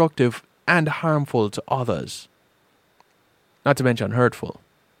self-destructive and harmful to others. Not to mention hurtful.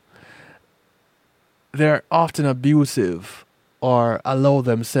 They're often abusive or allow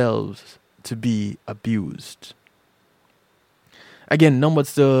themselves to be abused. Again,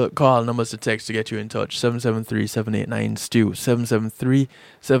 numbers to call, numbers to text to get you in touch. 773-789-STEW.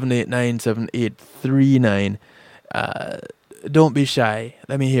 773-789-7839. Don't be shy.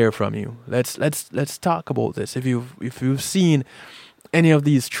 Let me hear from you. Let's talk about this. If you've seen any of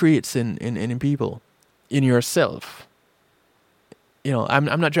these traits in people, in yourself. You know, I'm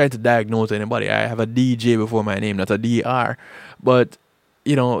not trying to diagnose anybody. I have a DJ before my name, not a DR. But,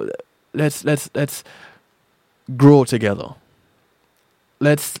 you know, let's grow together.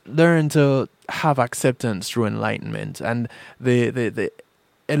 Let's learn to have acceptance through enlightenment. And the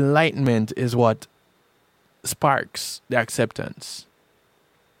enlightenment is what sparks the acceptance.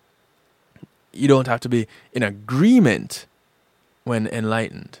 You don't have to be in agreement when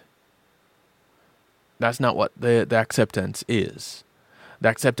enlightened. That's not what the acceptance is. The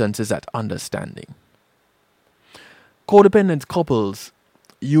acceptance is that understanding. Codependent couples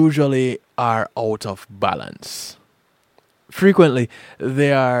usually are out of balance. Frequently,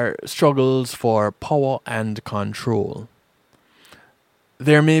 there are struggles for power and control.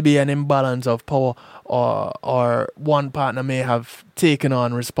 There may be an imbalance of power, or one partner may have taken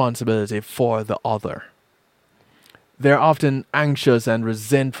on responsibility for the other. They're often anxious and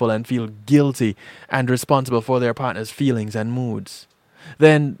resentful and feel guilty and responsible for their partner's feelings and moods.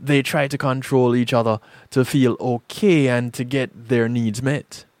 Then they try to control each other to feel okay and to get their needs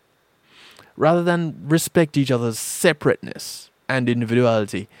met. Rather than respect each other's separateness and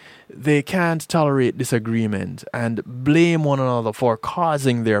individuality, they can't tolerate disagreement and blame one another for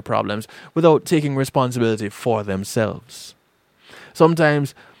causing their problems without taking responsibility for themselves.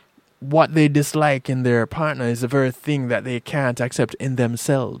 Sometimes what they dislike in their partner is the very thing that they can't accept in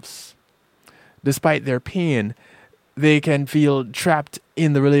themselves. Despite their pain, they can feel trapped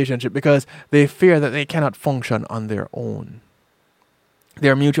in the relationship because they fear that they cannot function on their own.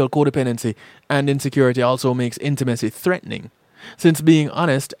 Their mutual codependency and insecurity also makes intimacy threatening, since being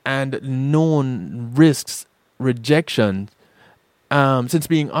honest and known risks rejection,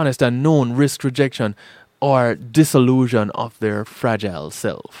 or disillusion of their fragile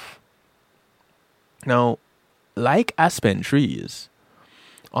self. Now, like aspen trees,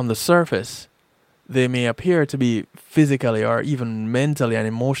 on the surface, they may appear to be physically or even mentally and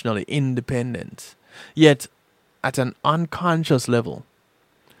emotionally independent. Yet, at an unconscious level,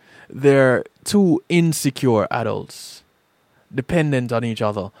 they're two insecure adults, dependent on each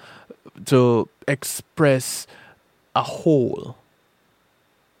other to express a whole.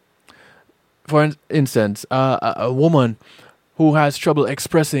 For instance, a woman who has trouble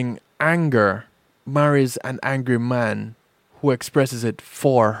expressing anger marries an angry man who expresses it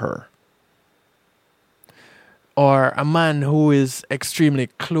for her. Or a man who is extremely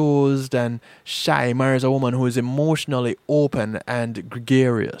closed and shy marries a woman who is emotionally open and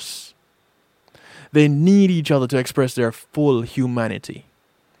gregarious. They need each other to express their full humanity.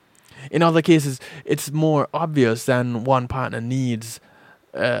 In other cases, it's more obvious than one partner needs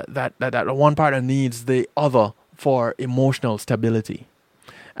that one partner needs the other for emotional stability,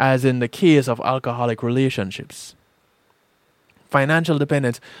 as in the case of alcoholic relationships. Financial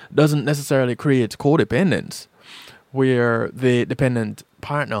dependence doesn't necessarily create codependence, where the dependent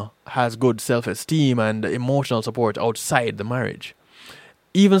partner has good self-esteem and emotional support outside the marriage.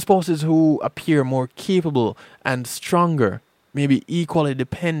 Even spouses who appear more capable and stronger may be equally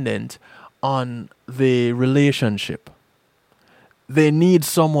dependent on the relationship. They need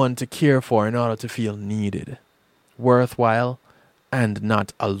someone to care for in order to feel needed, worthwhile, and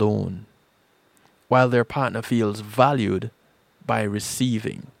not alone, while their partner feels valued by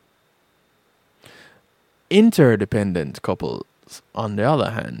receiving. Interdependent couples, on the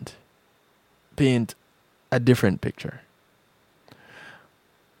other hand, paint a different picture.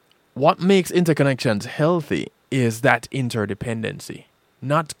 What makes interconnections healthy is that interdependency,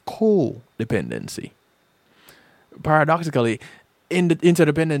 not codependency. Paradoxically,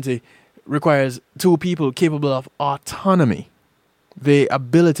 interdependency requires two people capable of autonomy, the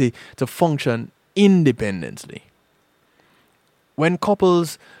ability to function independently. When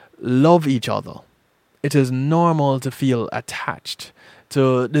couples love each other, it is normal to feel attached,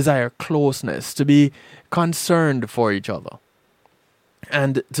 to desire closeness, to be concerned for each other,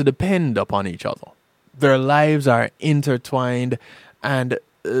 and to depend upon each other. Their lives are intertwined, and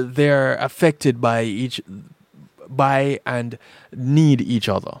they're affected by and need each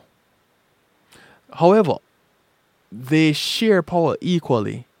other. However, they share power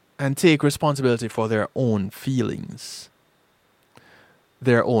equally and take responsibility for their own feelings,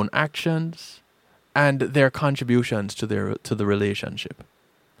 their own actions, and their contributions to the relationship.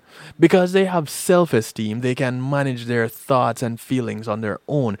 Because they have self-esteem, they can manage their thoughts and feelings on their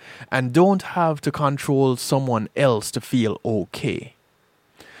own and don't have to control someone else to feel okay.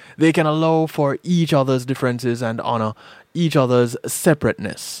 They can allow for each other's differences and honor each other's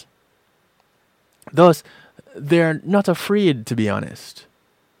separateness. Thus, they're not afraid to be honest.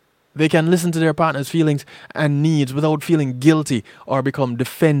 They can listen to their partner's feelings and needs without feeling guilty or become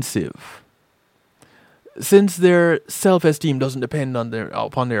defensive. Since their self-esteem doesn't depend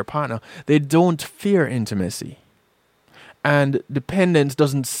upon their partner, they don't fear intimacy. And dependence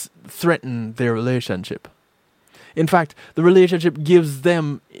doesn't threaten their relationship. In fact, the relationship gives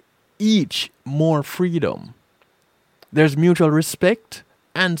them each more freedom. There's mutual respect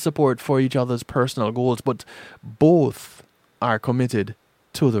and support for each other's personal goals, but both are committed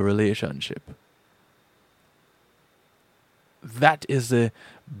to the relationship. That is the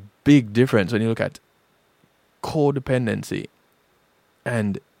big difference when you look at codependency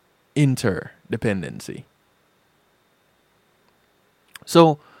and interdependency.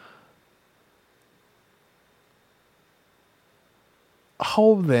 So,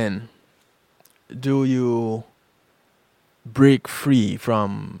 how then do you break free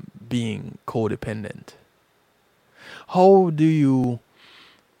from being codependent? How do you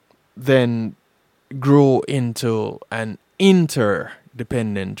then grow into an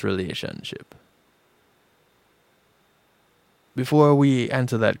interdependent relationship? Before we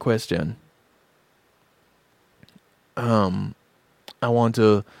answer that question, I want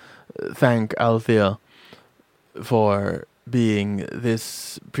to thank Althea for being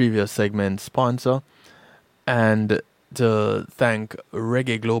this previous segment's sponsor, and to thank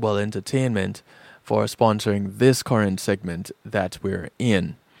Reggae Global Entertainment for sponsoring this current segment that we're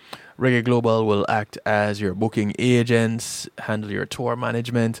in. Reggae Global will act as your booking agents, handle your tour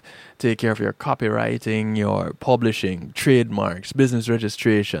management, take care of your copywriting, your publishing, trademarks, business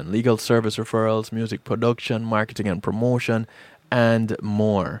registration, legal service referrals, music production, marketing and promotion, and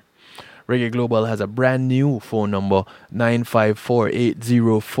more. Reggae Global has a brand new phone number,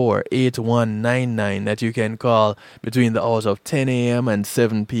 954-804-8199, that you can call between the hours of 10 a.m. and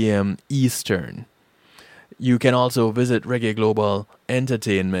 7 p.m. Eastern. You can also visit Reggae Global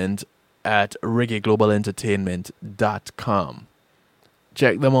Entertainment at reggaeglobalentertainment.com.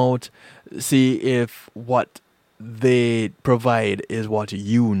 Check them out. See if what they provide is what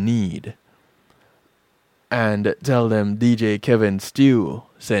you need. And tell them DJ Kevin Stew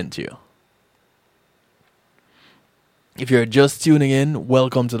sent you. If you're just tuning in,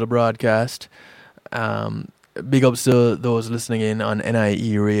 welcome to the broadcast. Big ups to those listening in on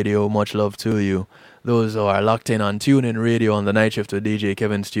NIE Radio. Much love to you. Those who are locked in on TuneIn Radio on the night shift with DJ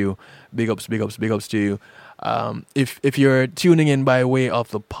Kevin Stew, big ups to you. If you're tuning in by way of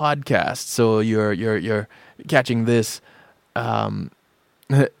the podcast, so you're catching this after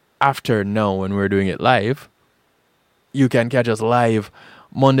now when we're doing it live, you can catch us live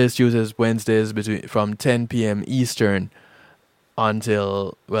Mondays, Tuesdays, Wednesdays from 10 p.m. Eastern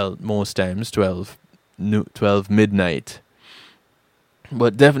until, well, most times 12 midnight.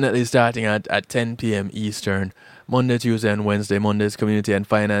 But definitely starting at 10 p.m. Eastern, Monday, Tuesday, and Wednesday. Mondays, community and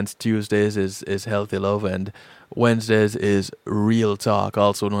finance. Tuesdays is healthy love. And Wednesdays is real talk,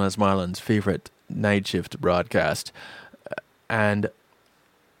 also known as Marlon's favorite night shift broadcast. And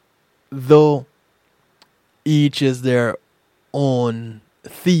though each is their own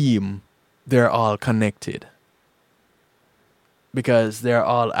theme, they're all connected. Because they're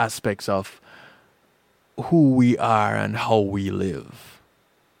all aspects of who we are and how we live.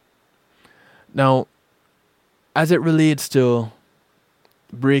 Now, as it relates to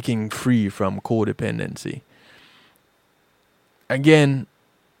breaking free from codependency, again,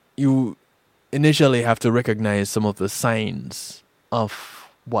 you initially have to recognize some of the signs of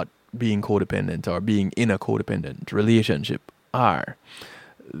what being codependent or being in a codependent relationship are.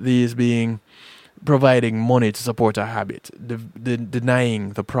 These being providing money to support a habit, denying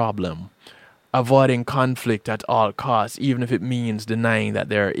the problem, avoiding conflict at all costs, even if it means denying that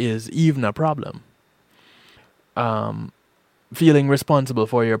there is even a problem. Feeling responsible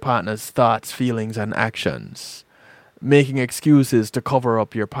for your partner's thoughts, feelings, and actions. Making excuses to cover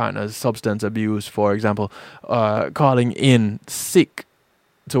up your partner's substance abuse, for example, calling in sick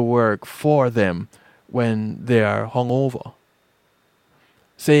to work for them when they are hungover.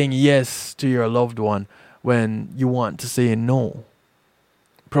 Saying yes to your loved one when you want to say no.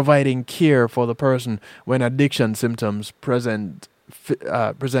 Providing care for the person when addiction symptoms present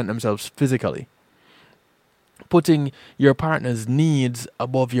themselves physically. Putting your partner's needs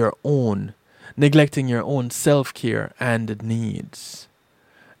above your own. Neglecting your own self-care and needs.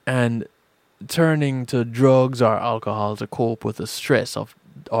 And turning to drugs or alcohol to cope with the stress of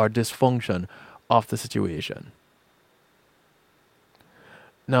or dysfunction of the situation.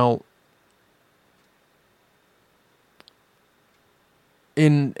 Now,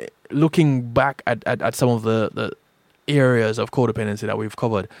 in looking back at some of the areas of codependency that we've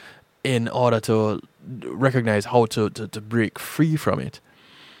covered in order to recognize how to break free from it,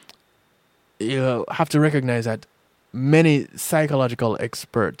 you have to recognize that many psychological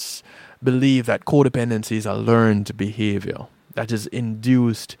experts believe that codependency is a learned behavior that is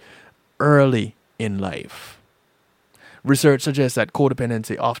induced early in life. Research suggests that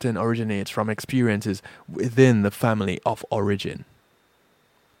codependency often originates from experiences within the family of origin.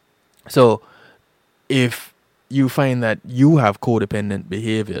 So, if you find that you have codependent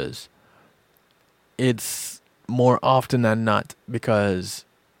behaviors, it's more often than not because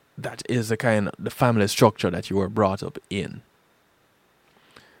that is the family structure that you were brought up in.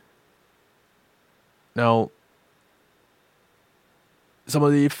 Now, some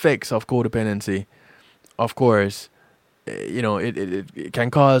of the effects of codependency, of course, it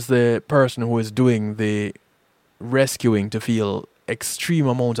can cause the person who is doing the rescuing to feel extreme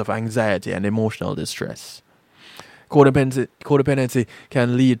amounts of anxiety and emotional distress. Codependency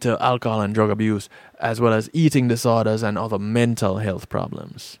can lead to alcohol and drug abuse, as well as eating disorders and other mental health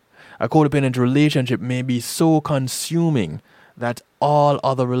problems. A codependent relationship may be so consuming that all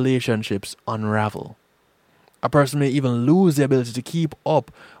other relationships unravel. A person may even lose the ability to keep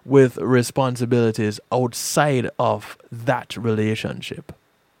up with responsibilities outside of that relationship.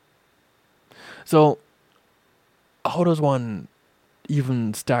 So, how does one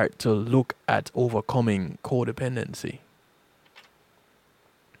even start to look at overcoming codependency?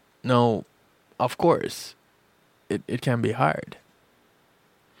 Now, of course, it can be hard.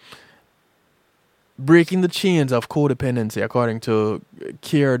 Breaking the chains of codependency, according to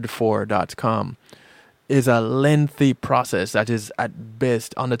caredfor.com, is a lengthy process that is at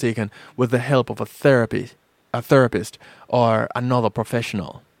best undertaken with the help of a therapist, or another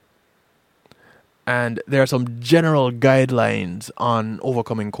professional. And there are some general guidelines on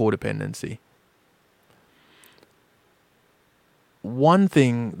overcoming codependency. One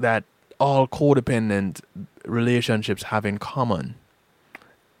thing that all codependent relationships have in common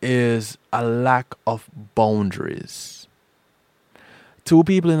is a lack of boundaries. Two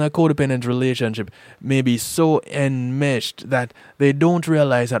people in a codependent relationship may be so enmeshed that they don't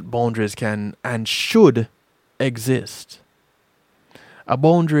realize that boundaries can and should exist. A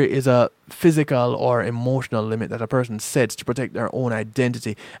boundary is a physical or emotional limit that a person sets to protect their own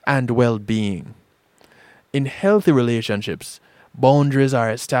identity and well-being. In healthy relationships, boundaries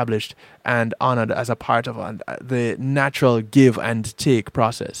are established and honored as a part of the natural give and take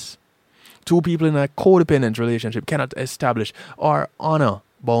process. Two people in a codependent relationship cannot establish or honor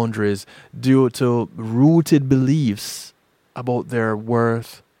boundaries due to rooted beliefs about their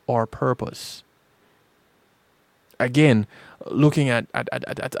worth or purpose. Again, looking at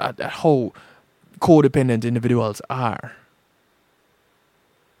how codependent individuals are,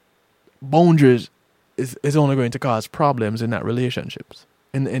 boundaries is only going to cause problems in that relationships,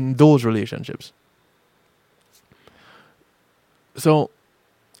 in those relationships. So,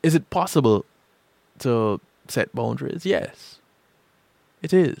 is it possible to set boundaries? Yes,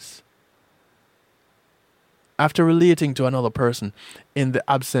 it is. After relating to another person in the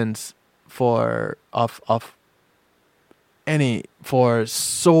absence for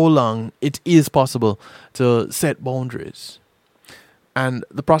so long, it is possible to set boundaries. And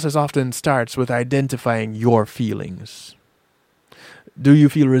the process often starts with identifying your feelings. Do you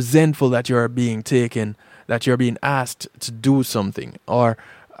feel resentful that you're being asked to do something? Or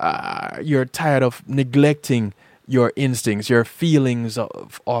you're tired of neglecting your instincts, your feelings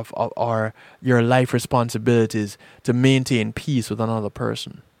or your life responsibilities to maintain peace with another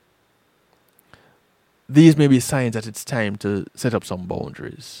person? These may be signs that it's time to set up some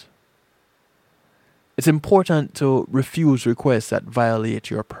boundaries. It's important to refuse requests that violate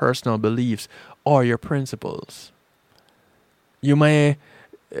your personal beliefs or your principles. You may,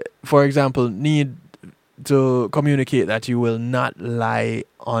 for example, need to communicate that you will not lie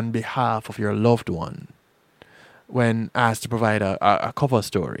on behalf of your loved one when asked to provide a cover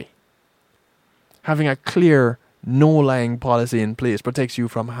story. Having a clear no-lying policy in place protects you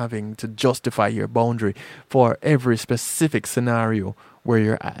from having to justify your boundary for every specific scenario where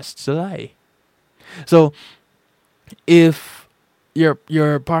you're asked to lie. So, if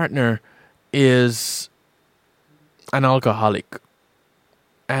your partner is an alcoholic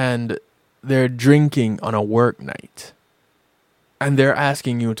and they're drinking on a work night and they're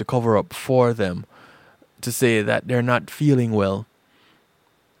asking you to cover up for them, to say that they're not feeling well,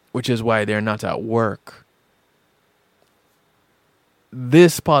 which is why they're not at work,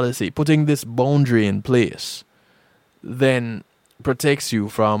 this policy, putting this boundary in place, then protects you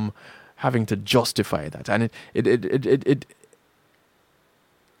from having to justify that. And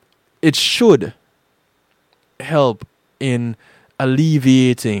it should help in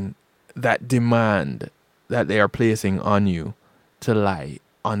alleviating that demand that they are placing on you to lie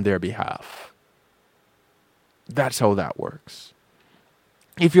on their behalf. That's how that works.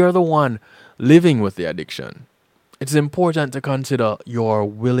 If you're the one living with the addiction, it's important to consider your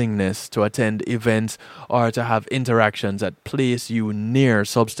willingness to attend events or to have interactions that place you near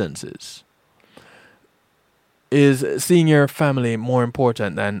substances. Is seeing your family more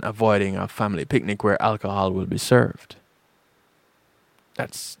important than avoiding a family picnic where alcohol will be served?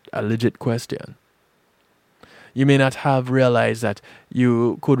 That's a legit question. You may not have realized that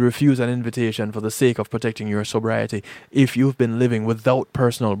you could refuse an invitation for the sake of protecting your sobriety if you've been living without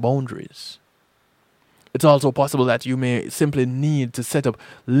personal boundaries. It's also possible that you may simply need to set up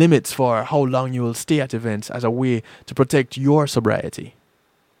limits for how long you will stay at events as a way to protect your sobriety.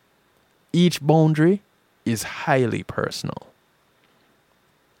 Each boundary is highly personal.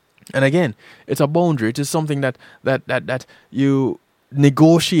 And again, it's a boundary. It is something that you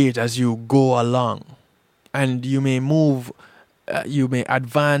negotiate as you go along. And you may move, you may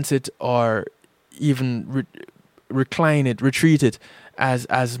advance it or even recline it, retreat it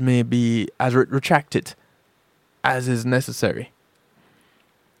retract it as is necessary.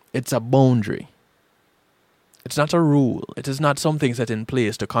 It's a boundary. It's not a rule. It is not something set in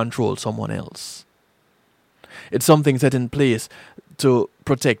place to control someone else. It's something set in place to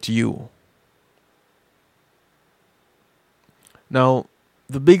protect you. Now,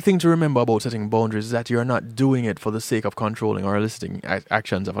 the big thing to remember about setting boundaries is that you're not doing it for the sake of controlling or eliciting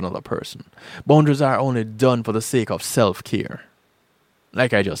actions of another person. Boundaries are only done for the sake of self-care.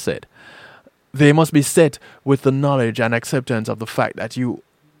 Like I just said, they must be set with the knowledge and acceptance of the fact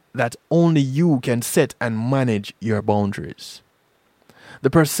that only you can set and manage your boundaries. The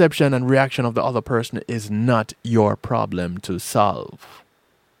perception and reaction of the other person is not your problem to solve.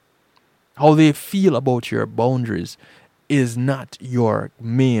 How they feel about your boundaries is not your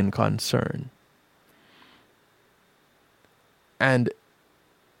main concern. And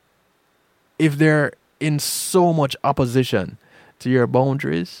if they're in so much opposition to your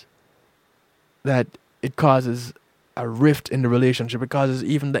boundaries that it causes a rift in the relationship, it causes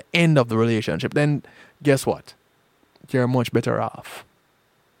even the end of the relationship, then guess what? You're much better off.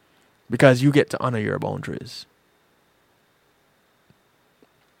 Because you get to honor your boundaries.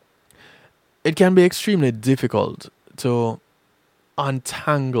 It can be extremely difficult to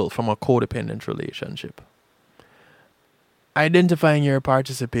untangle from a codependent relationship. Identifying your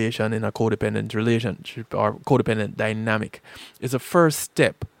participation in a codependent relationship or codependent dynamic is a first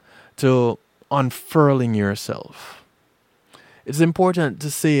step to unfurling yourself. It's important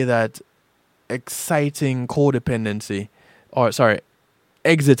to say that exiting codependency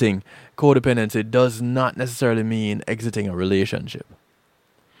does not necessarily mean exiting a relationship.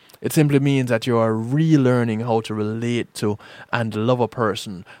 It simply means that you are relearning how to relate to and love a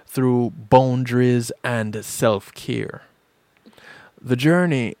person through boundaries and self-care. The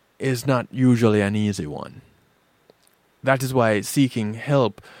journey is not usually an easy one. That is why seeking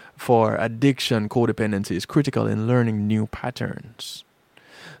help for addiction codependency is critical in learning new patterns.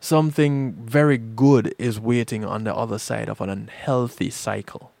 Something very good is waiting on the other side of an unhealthy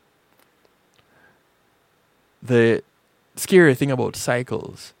cycle. The scary thing about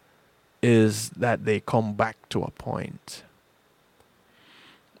cycles is that they come back to a point.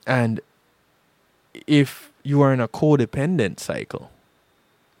 And if you are in a codependent cycle,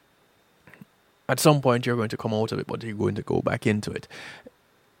 at some point you're going to come out of it, but you're going to go back into it.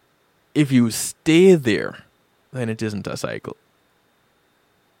 If you stay there, then it isn't a cycle.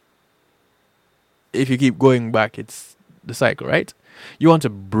 If you keep going back, it's the cycle, right? You want to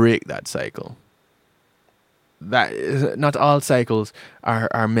break that cycle. That is, not all cycles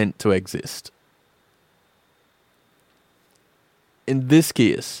are meant to exist. In this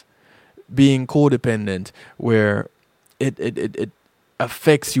case, being codependent, where it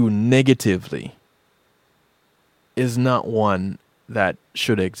affects you negatively, is not one that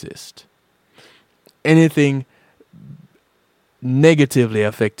should exist. Anything negatively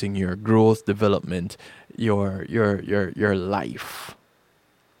affecting your growth, development, your life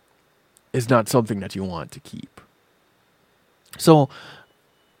is not something that you want to keep. So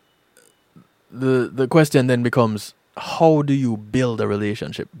the question then becomes, how do you build a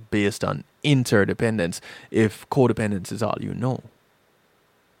relationship based on interdependence if codependence is all you know?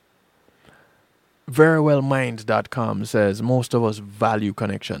 verywellmind.com says most of us value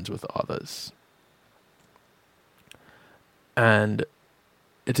connections with others. And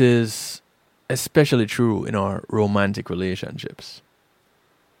it is especially true in our romantic relationships.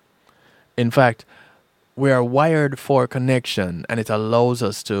 In fact, we are wired for connection, and it allows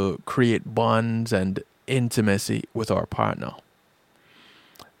us to create bonds and intimacy with our partner.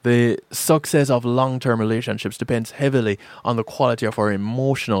 The success of long-term relationships depends heavily on the quality of our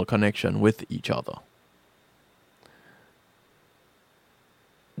emotional connection with each other.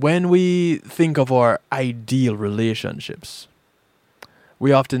 When we think of our ideal relationships,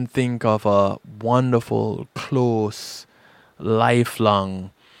 we often think of a wonderful, close, lifelong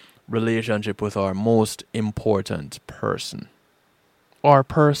relationship with our most important person, or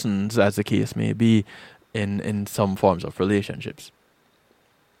persons, as the case may be in some forms of relationships.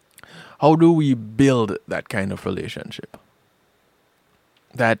 How do we build that kind of relationship?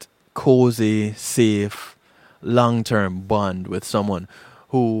 That cozy, safe, long-term bond with someone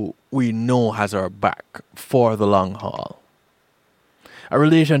who we know has our back for the long haul. A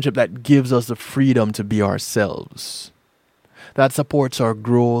relationship that gives us the freedom to be ourselves. That supports our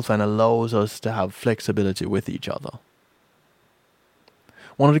growth and allows us to have flexibility with each other.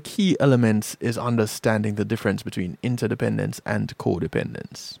 One of the key elements is understanding the difference between interdependence and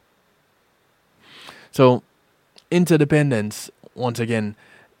codependence. So, interdependence, once again,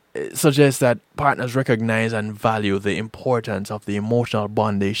 suggests that partners recognize and value the importance of the emotional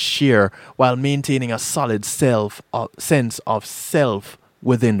bond they share while maintaining a solid sense of self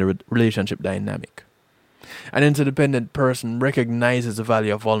within the relationship dynamic. An interdependent person recognizes the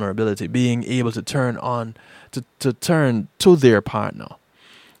value of vulnerability, being able to turn to their partner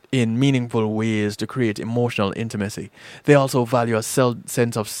in meaningful ways to create emotional intimacy. They also value a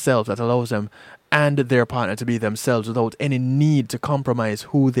sense of self that allows them and their partner to be themselves without any need to compromise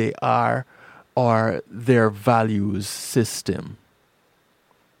who they are or their values system.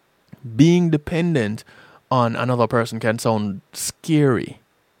 Being dependent on another person can sound scary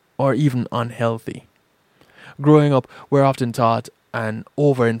or even unhealthy. Growing up, we're often taught an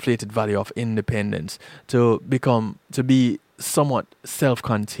overinflated value of independence to be somewhat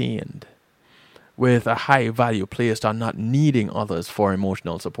self-contained, with a high value placed on not needing others for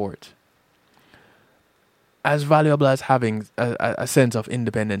emotional support. As valuable as having a sense of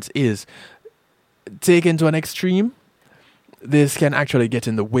independence is, taken to an extreme, this can actually get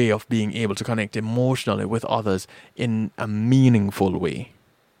in the way of being able to connect emotionally with others in a meaningful way.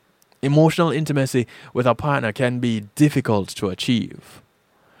 Emotional intimacy with a partner can be difficult to achieve,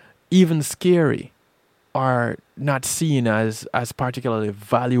 even scary, or not seen as particularly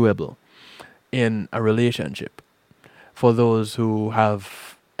valuable in a relationship for those who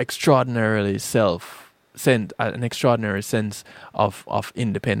have an extraordinary sense of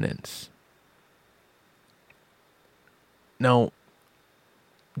independence. Now,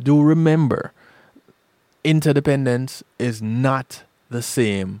 do remember, interdependence is not the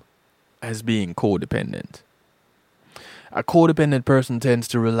same as being codependent. A codependent person tends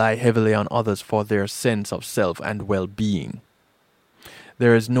to rely heavily on others for their sense of self and well-being.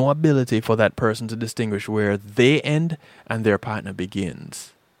 There is no ability for that person to distinguish where they end and their partner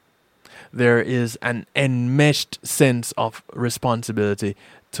begins. There is an enmeshed sense of responsibility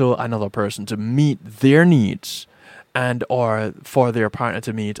to another person to meet their needs and or for their partner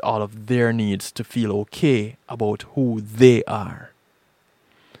to meet all of their needs to feel okay about who they are.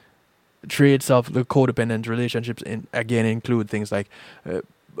 Traits of the codependent relationships again include things like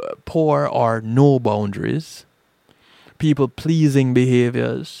poor or no boundaries, people-pleasing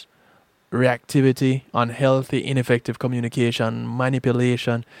behaviors, reactivity, unhealthy, ineffective communication,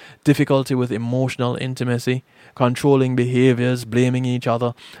 manipulation, difficulty with emotional intimacy, controlling behaviors, blaming each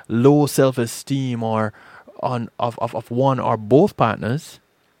other, low self-esteem or of one or both partners,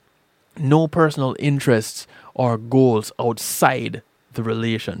 no personal interests or goals outside the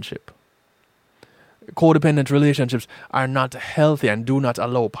relationship. Codependent relationships are not healthy and do not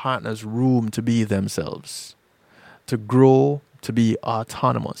allow partners room to be themselves, to grow, to be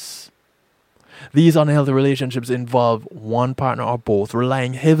autonomous. These unhealthy relationships involve one partner or both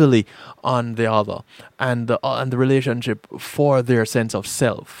relying heavily on the other and the relationship for their sense of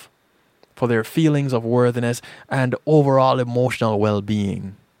self, for their feelings of worthiness and overall emotional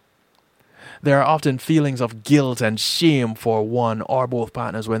well-being. There are often feelings of guilt and shame for one or both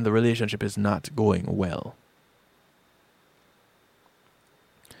partners when the relationship is not going well.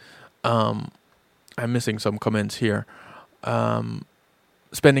 I'm missing some comments here.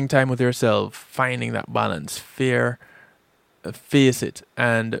 Spending time with yourself, finding that balance, face it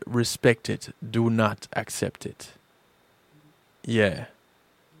and respect it. Do not accept it. Yeah.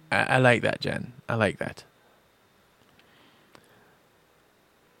 I like that, Jen. I like that.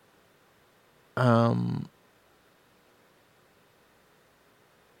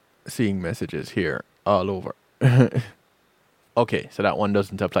 Seeing messages here all over. Okay, so that one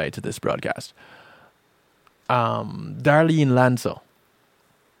doesn't apply to this broadcast. Darlene Lancer,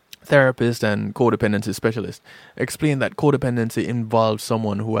 therapist and codependency specialist, explained that codependency involves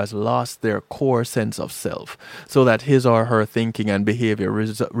someone who has lost their core sense of self, so that his or her thinking and behavior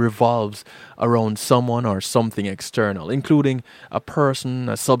revolves around someone or something external, including a person,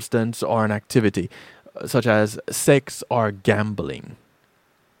 a substance, or an activity, such as sex or gambling.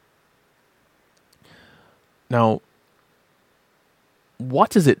 Now,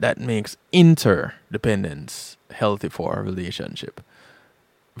 what is it that makes interdependence healthy for a relationship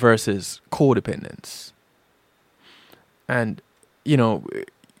versus codependence? And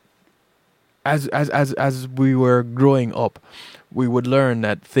as we were growing up, we would learn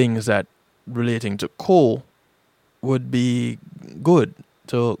that things that relating to co would be good.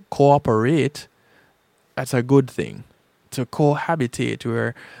 To cooperate, that's a good thing. To cohabitate,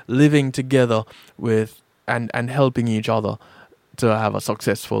 we're living together with and helping each other to have a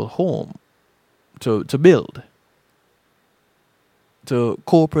successful home, to build. To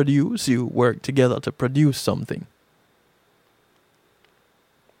co-produce, you work together to produce something.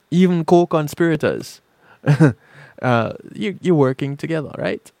 Even co-conspirators, you're working together,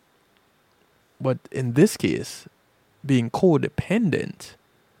 right? But in this case, being codependent,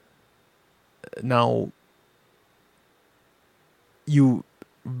 now you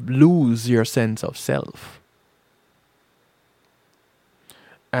lose your sense of self.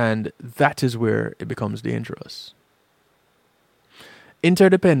 And that is where it becomes dangerous.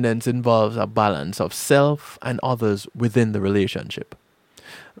 Interdependence involves a balance of self and others within the relationship.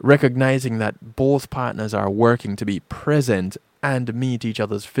 Recognizing that both partners are working to be present and meet each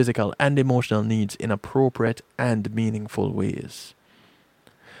other's physical and emotional needs in appropriate and meaningful ways.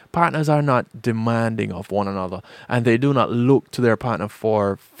 Partners are not demanding of one another, and they do not look to their partner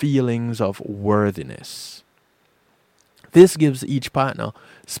for feelings of worthiness. This gives each partner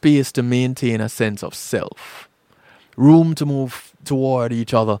space to maintain a sense of self, room to move toward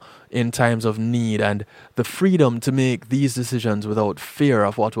each other in times of need, and the freedom to make these decisions without fear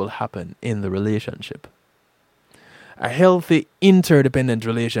of what will happen in the relationship. A healthy interdependent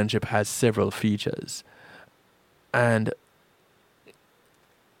relationship has several features, and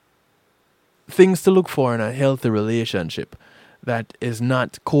things to look for in a healthy relationship that is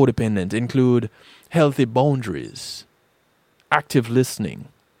not codependent include healthy boundaries, active listening,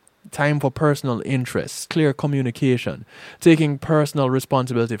 time for personal interests, clear communication, taking personal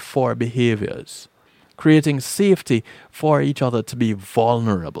responsibility for behaviors, creating safety for each other to be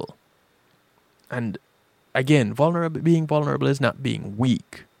vulnerable. And again, being vulnerable is not being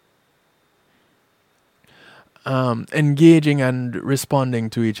weak. Engaging and responding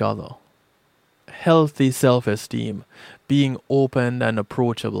to each other. Healthy self-esteem, being open and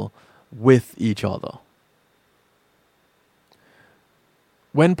approachable with each other.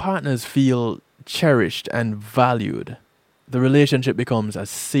 When partners feel cherished and valued, the relationship becomes a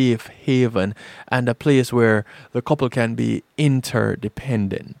safe haven and a place where the couple can be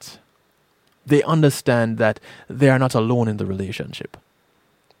interdependent. They understand that they are not alone in the relationship.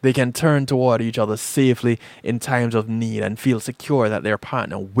 They can turn toward each other safely in times of need and feel secure that their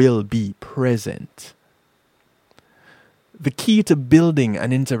partner will be present. The key to building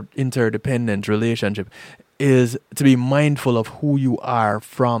an interdependent relationship is to be mindful of who you are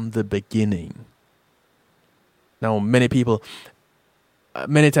from the beginning. Now, many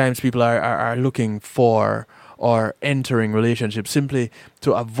times people are looking for or entering relationships simply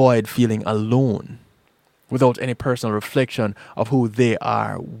to avoid feeling alone, without any personal reflection of who they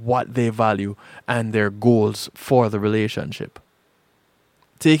are, what they value, and their goals for the relationship.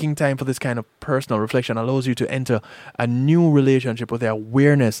 Taking time for this kind of personal reflection allows you to enter a new relationship with the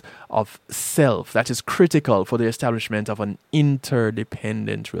awareness of self that is critical for the establishment of an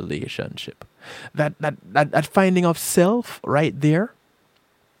interdependent relationship. That finding of self right there,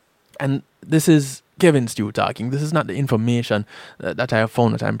 and this is Kevin Stew talking. This is not the information that I have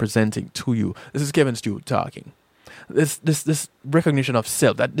found that I'm presenting to you. This is Kevin Stew talking. This recognition of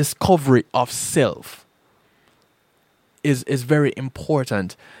self, that discovery of self, is very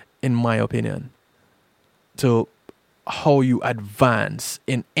important, in my opinion, to how you advance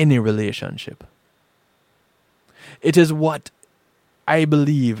in any relationship. It is what I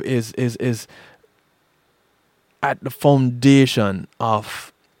believe is at the foundation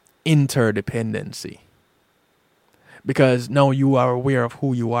of interdependency. Because now you are aware of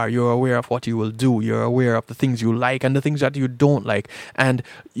who you are, you're aware of what you will do, you're aware of the things you like and the things that you don't like, and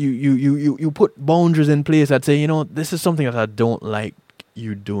you put boundaries in place that say, this is something that I don't like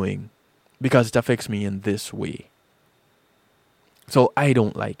you doing because it affects me in this way. So I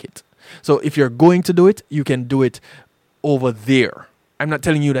don't like it. So if you're going to do it, you can do it over there. I'm not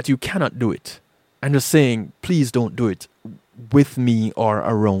telling you that you cannot do it. I'm just saying, please don't do it with me or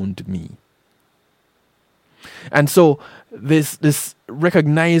around me. And so this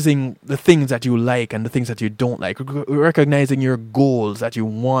recognizing the things that you like and the things that you don't like, recognizing your goals that you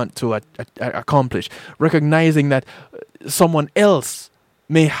want to accomplish, recognizing that someone else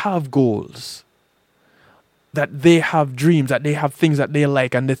may have goals, that they have dreams, that they have things that they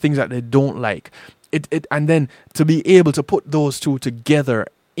like and the things that they don't like. And then to be able to put those two together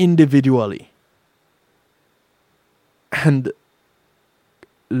individually and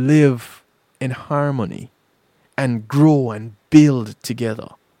live in harmony and grow and build together.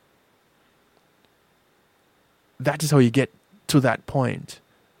 That is how you get to that point,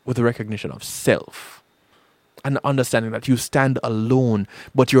 with the recognition of self and understanding that you stand alone,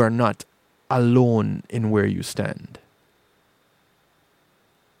 but you are not alone in where you stand.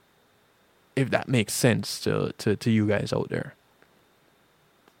 If that makes sense to you guys out there.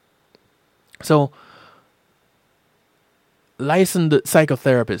 So, licensed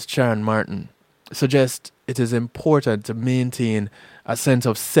psychotherapist Sharon Martin suggests it is important to maintain a sense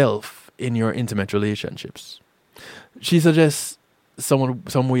of self in your intimate relationships. She suggests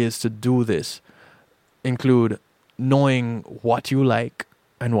some ways to do this include knowing what you like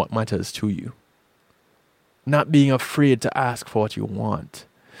and what matters to you, not being afraid to ask for what you want,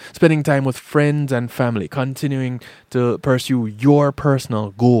 spending time with friends and family, continuing to pursue your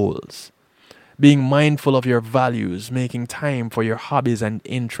personal goals, being mindful of your values, making time for your hobbies and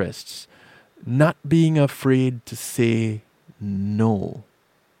interests, not being afraid to say no.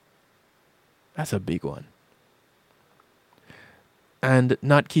 That's a big one. And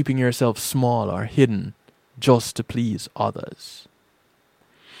not keeping yourself small or hidden just to please others.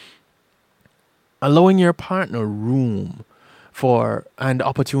 Allowing your partner room for and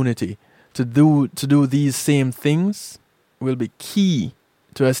opportunity to do these same things will be key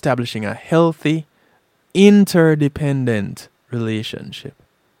to establishing a healthy, interdependent relationship.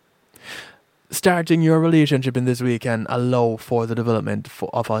 Starting your relationship in this way can allow for the development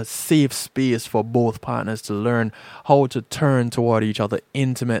of a safe space for both partners to learn how to turn toward each other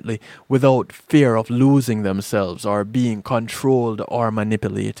intimately without fear of losing themselves or being controlled or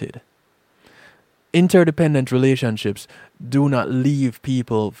manipulated. Interdependent relationships do not leave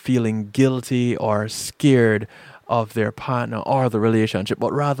people feeling guilty or scared of their partner or the relationship,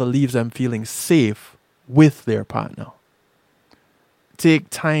 but rather leaves them feeling safe with their partner. Take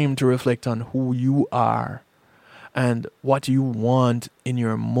time to reflect on who you are and what you want in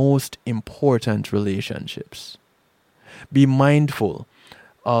your most important relationships. Being mindful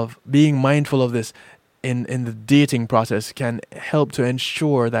of this in the dating process can help to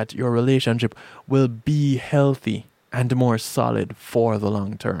ensure that your relationship will be healthy and more solid for the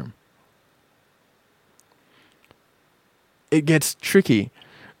long term. It gets tricky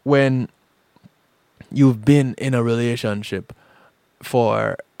when you've been in a relationship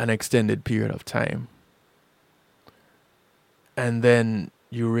for an extended period of time, and then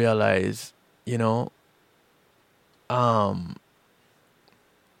you realize,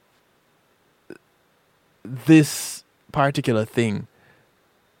 this particular thing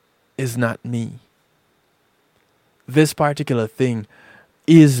is not me. This particular thing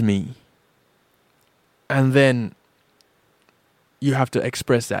is me. And then you have to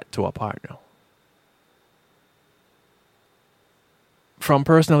express that to a partner. From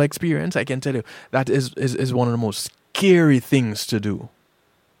personal experience, I can tell you that is one of the most scary things to do.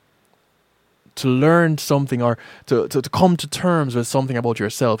 To learn something, or to come to terms with something about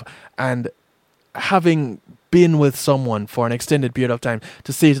yourself, and having been with someone for an extended period of time,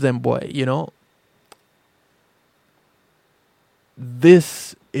 to say to them, boy,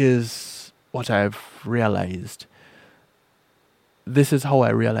 this is what I've realized. This is how I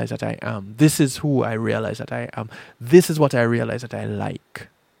realize that I am. This is who I realize that I am. This is what I realize that I like.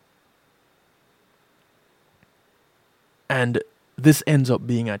 And this ends up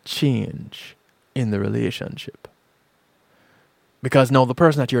being a change in the relationship. Because now the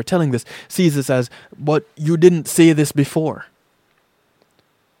person that you're telling this sees this as, but you didn't say this before.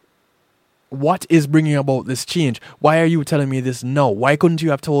 What is bringing about this change? Why are you telling me this now? Why couldn't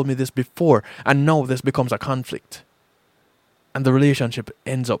you have told me this before? And now this becomes a conflict. And the relationship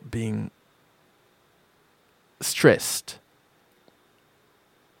ends up being stressed.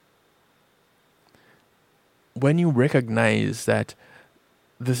 When you recognize that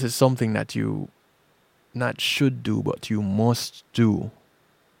this is something that you not should do, but you must do,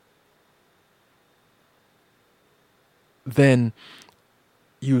 then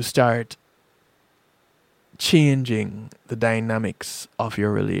you start changing the dynamics of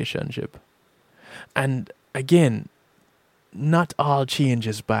your relationship. And again, not all change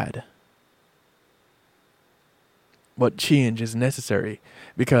is bad, but change is necessary,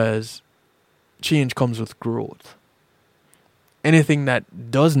 because change comes with growth. Anything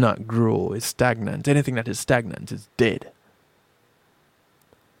that does not grow is stagnant. Anything that is stagnant is dead.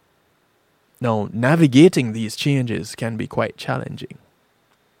 Now, navigating these changes can be quite challenging.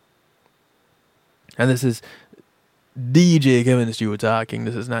 And this is DJ Kevin Stew talking.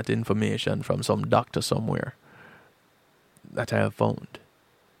 This is not information from some doctor somewhere that I have found.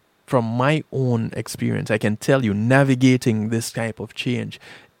 From my own experience, I can tell you navigating this type of change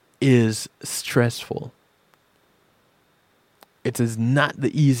is stressful. It is not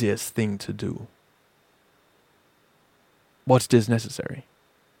the easiest thing to do, but it is necessary.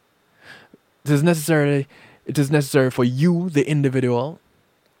 It is necessary for you, the individual,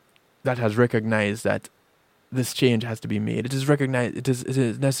 that has recognized that this change has to be made. It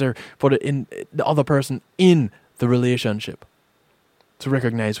is necessary for the other person in the relationship to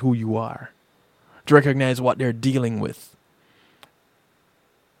recognize who you are, to recognize what they're dealing with.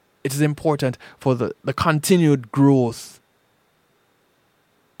 It is important for the continued growth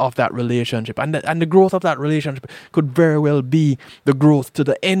of that relationship. And the growth of that relationship could very well be the growth to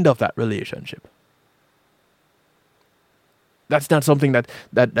the end of that relationship. That's not something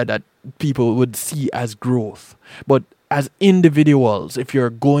that people would see as growth. But as individuals, if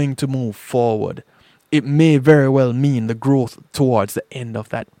you're going to move forward, it may very well mean the growth towards the end of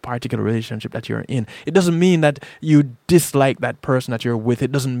that particular relationship that you're in. It doesn't mean that you dislike that person that you're with.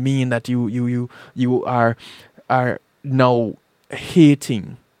 It doesn't mean that you are now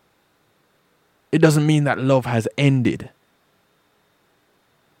hating. It doesn't mean that love has ended.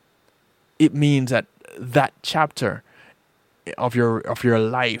 It means that chapter of your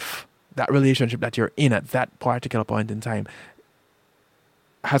life, that relationship that you're in at that particular point in time,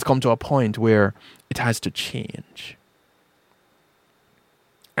 has come to a point where it has to change.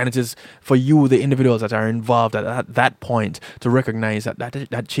 And it is for you, the individuals that are involved at that point, to recognize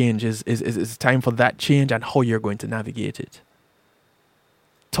that change is time for that change and how you're going to navigate it.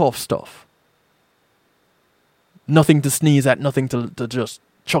 Tough stuff. Nothing to sneeze at, nothing to just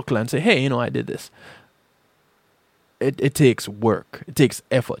chuckle and say, hey, I did this. It takes work. It takes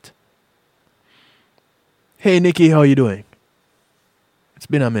effort. Hey, Nikki, how you doing? It's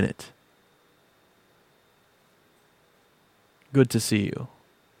been a minute. Good to see you.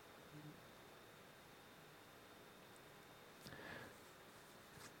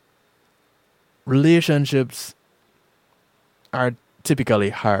 Relationships are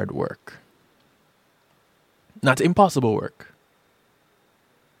typically hard work. Not impossible work.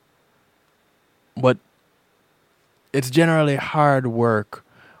 But it's generally hard work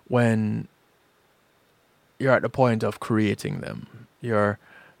when you're at the point of creating them. You're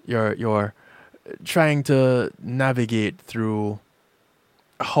trying to navigate through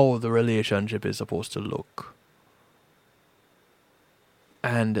how the relationship is supposed to look.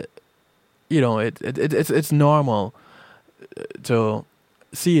 And, it's normal to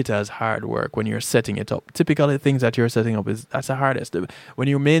see it as hard work when you're setting it up. Typically, things that you're setting up that's the hardest. When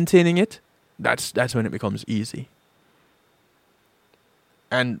you're maintaining it, that's when it becomes easy.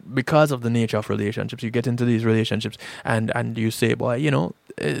 And because of the nature of relationships, you get into these relationships and you say, boy,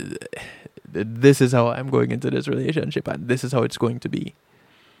 this is how I'm going into this relationship, and this is how it's going to be.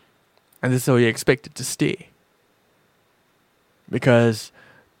 And this is how you expect it to stay. Because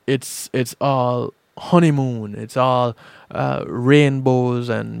it's all honeymoon, it's all rainbows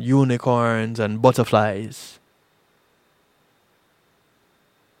and unicorns and butterflies.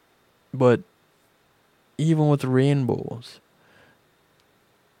 But even with rainbows,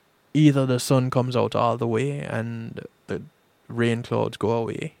 either the sun comes out all the way and the rain clouds go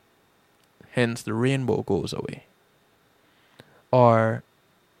away, hence the rainbow goes away, or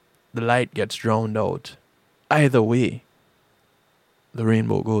the light gets drowned out. Either way, the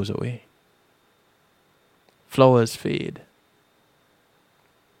rainbow goes away. Flowers fade.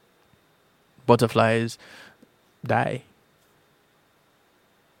 Butterflies die.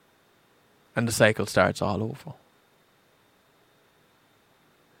 And the cycle starts all over.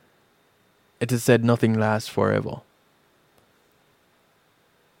 It is said nothing lasts forever.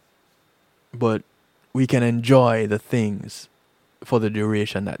 But we can enjoy the things for the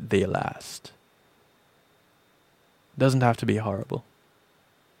duration that they last. Doesn't have to be horrible.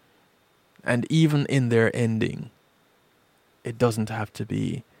 And even in their ending, it doesn't have to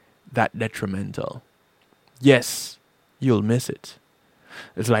be that detrimental. Yes, you'll miss it.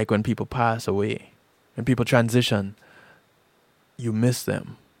 It's like when people pass away, when people transition, you miss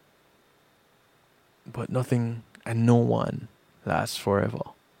them. But nothing and no one lasts forever.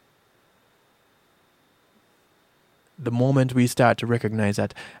 The moment we start to recognize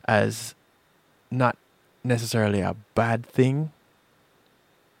that as not necessarily a bad thing,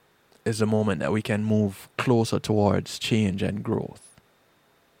 is the moment that we can move closer towards change and growth.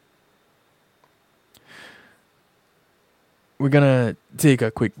 We're gonna take a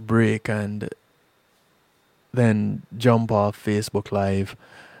quick break and then jump off Facebook Live.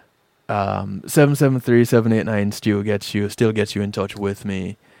 773-789 still gets you in touch with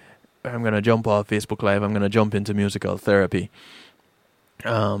me. I'm gonna jump off Facebook Live. I'm gonna jump into musical therapy.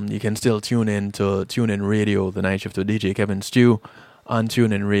 You can still tune in to TuneIn Radio, the night shift with DJ Kevin Stew, on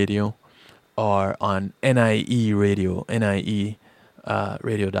TuneIn Radio, or on NIE Radio, radio.com.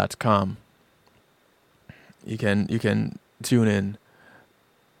 You can tune in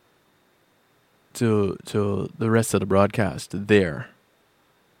to the rest of the broadcast there.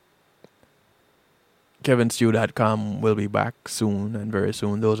 KevinStew.com will be back soon, and very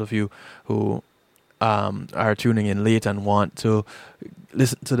soon. Those of you who are tuning in late and want to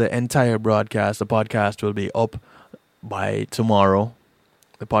listen to the entire broadcast, the podcast will be up by tomorrow.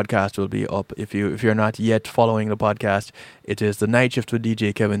 The podcast will be up. If you're not yet following the podcast, it is The Night Shift with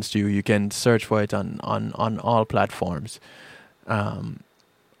DJ Kevin Stew. You can search for it on all platforms. iHeart,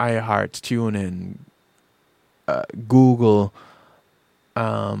 TuneIn, Google,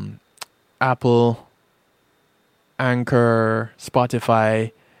 Apple, Anchor,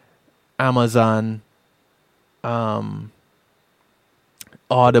 Spotify, Amazon,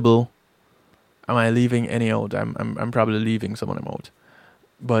 Audible. Am I leaving any out? I'm probably leaving some of them out.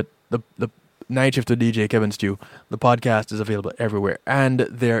 But the Night Shift with DJ Kevin Stew, the podcast is available everywhere. And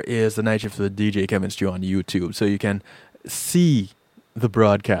there is the Night Shift with DJ Kevin Stew on YouTube. So you can see the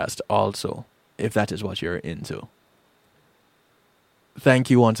broadcast also, if that is what you're into. Thank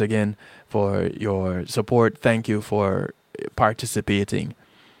you once again for your support. Thank you for participating.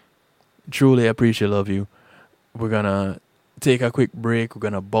 Truly appreciate of you. We're going to take a quick break. We're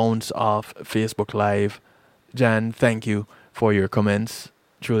going to bounce off Facebook Live. Jan, thank you for your comments.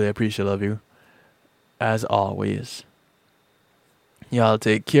 Truly appreciate of you, as always. Y'all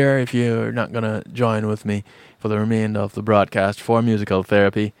take care. If you're not going to join with me for the remainder of the broadcast for musical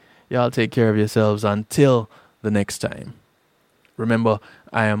therapy, y'all take care of yourselves until the next time. Remember,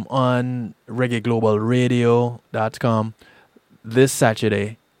 I am on reggaeglobalradio.com this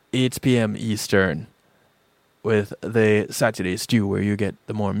Saturday, 8 p.m. Eastern, with the Saturday Stew, where you get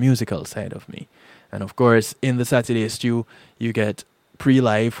the more musical side of me. And of course, in the Saturday Stew, you get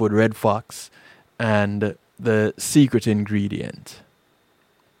Pre-Life with Red Fox and the Secret Ingredient.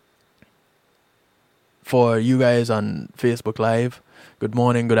 For you guys on Facebook Live, good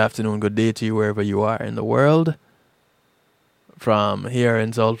morning, good afternoon, good day to you wherever you are in the world. From here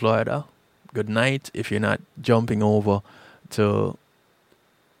in South Florida, good night if you're not jumping over to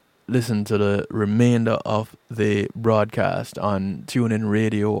listen to the remainder of the broadcast on TuneIn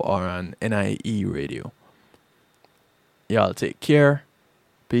Radio or on NIE Radio. Y'all take care.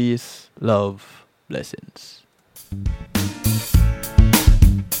 Peace, love, blessings.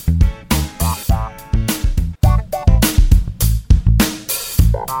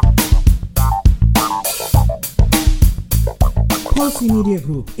 Pulse Media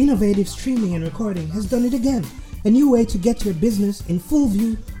Group, innovative streaming and recording, has done it again. A new way to get your business in full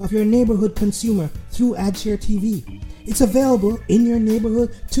view of your neighborhood consumer through AdShare TV. It's available in your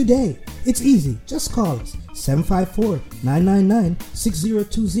neighborhood today. It's easy. Just call us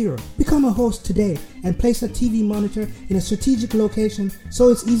 754-999-6020. Become a host today and place a TV monitor in a strategic location so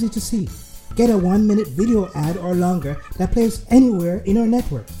it's easy to see. Get a 1-minute video ad or longer that plays anywhere in our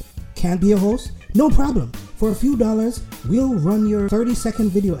network. Can't be a host? No problem. For a few dollars, we'll run your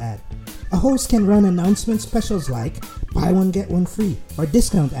 30-second video ad. A host can run announcement specials like buy one get one free or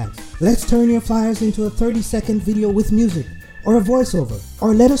discount ads. Let's turn your flyers into a 30-second video with music or a voiceover,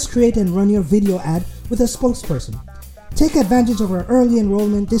 or let us create and run your video ad with a spokesperson. Take advantage of our early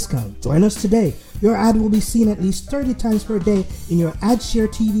enrollment discount. Join us today. Your ad will be seen at least 30 times per day in your AdShare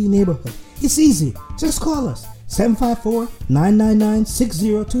TV neighborhood. It's easy. Just call us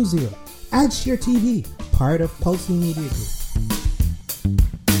 754-999-6020. AdShare TV, part of Pulse Media Group.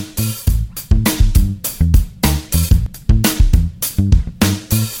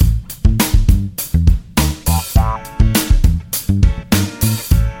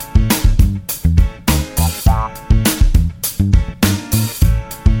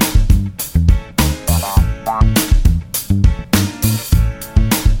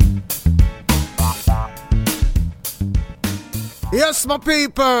 Yes, my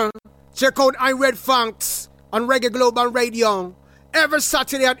people. Check out I Red Funks on Reggae Global Radio every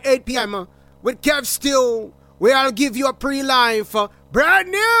Saturday at 8 p.m. with Kev Stew, where I'll give you a pre-life.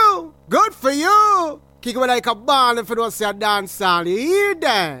 Brand new. Good for you. Kick it like a ball if it was a dance song. You hear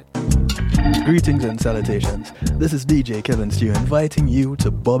that? Greetings and salutations. This is DJ Kevin Stew inviting you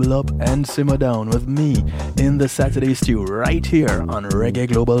to bubble up and simmer down with me in the Saturday Stew right here on Reggae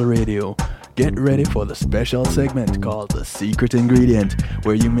Global Radio. Get ready for the special segment called The Secret Ingredient,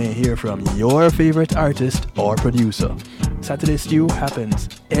 where you may hear from your favorite artist or producer. Saturday Stew happens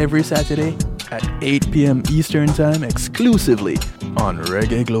every Saturday at 8 p.m. Eastern Time exclusively on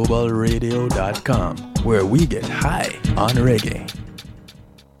ReggaeGlobalRadio.com, where we get high on reggae.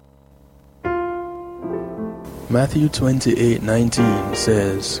 Matthew 28:19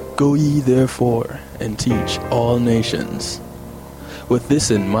 says, "Go ye therefore and teach all nations." With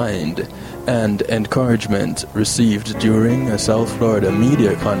this in mind, and encouragement received during a South Florida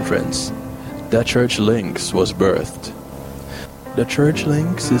media conference, The Church Links was birthed. The Church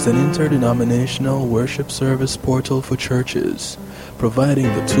Links is an interdenominational worship service portal for churches,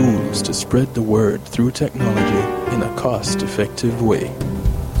 providing the tools to spread the word through technology in a cost-effective way.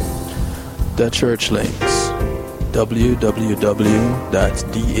 The Church Links,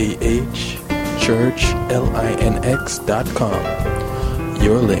 www.dahchurchlinx.com.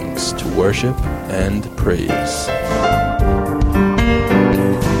 Your links to worship and praise.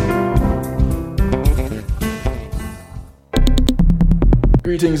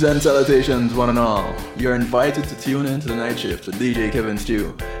 Greetings and salutations, one and all. You're invited to tune in to the Night Shift with DJ Kevin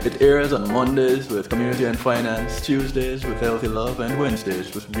Stew. It airs on Mondays with Community and Finance, Tuesdays with Healthy Love, and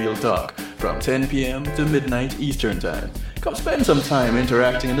Wednesdays with Real Talk from 10 p.m. to midnight Eastern Time. Come spend some time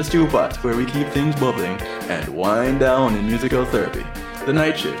interacting in the stew pot where we keep things bubbling and wind down in musical therapy. The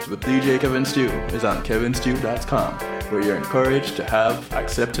Night Shift with DJ Kevin Stew is on kevinstew.com, where you're encouraged to have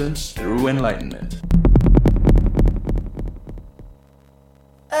acceptance through enlightenment.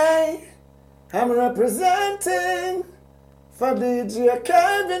 Hey, I'm representing for DJ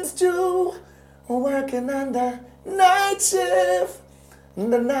Kevin Stew, working on the night shift,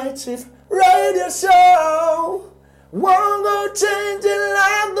 the Night Shift radio show. Won't go changing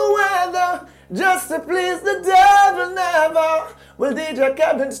like the weather, just to please the devil never. Will DJ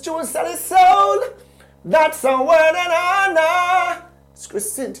Kevin Stew sell his soul? That's a word and honor. It's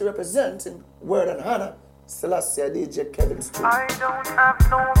Christine representing word and honor. Celestia DJ Kevin Stew. I don't have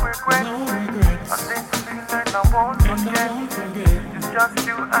no regrets. No regrets. And this feeling I won't forget. It's just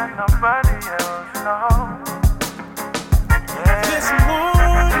you and nobody else, no. Yeah. This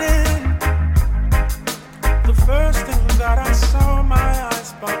morning, the first thing that I saw, my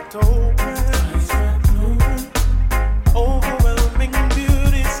eyes popped open. Overwhelming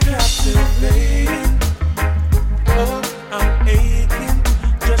beauty's captivating. Oh, I'm aching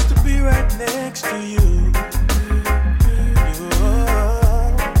just to be right next to you.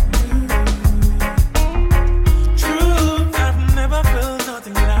 True, I've never felt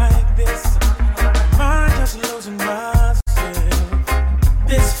nothing like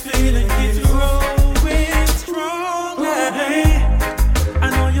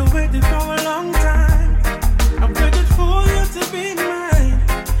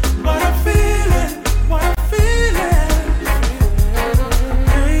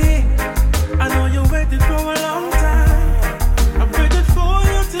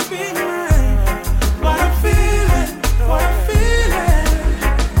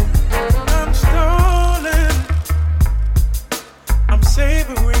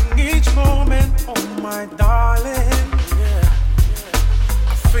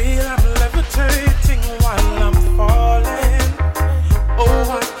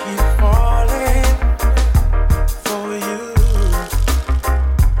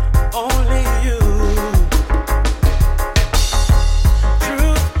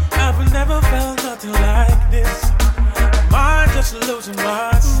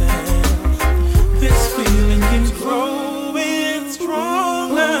myself. This feeling keeps growing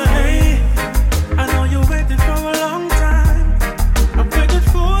stronger. I know you waited for a long time. I waited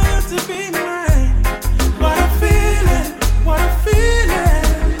for you to be mine. What a feeling, what a feeling.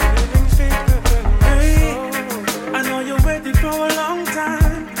 Hey, I know you waited for a long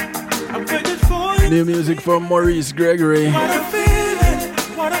time. I waited for you. New music from Maurice Gregory. What a feeling,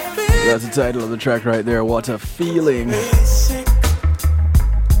 what a feeling. That's the title of the track right there. What a feeling.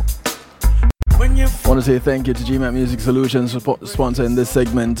 I want to say thank you to GMAT Music Solutions for sponsoring this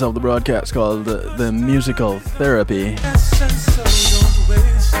segment of the broadcast called The Musical Therapy.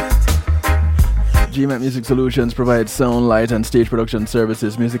 GMAT Music Solutions provides sound, light, and stage production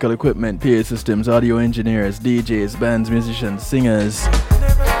services, musical equipment, PA systems, audio engineers, DJs, bands, musicians, singers,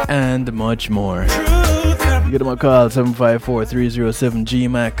 and much more. Give them a call,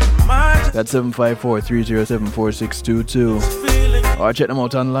 754-307-GMAC. That's 754-307-4622. Or check them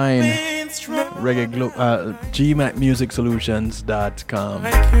out online, GMATmusicsolutions.com.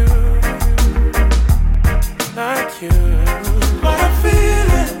 Like you. What a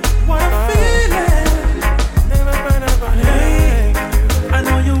feeling, what a feeling. Never been like you. I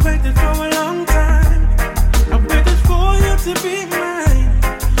know you waited for a long time. I waited for you to be mine.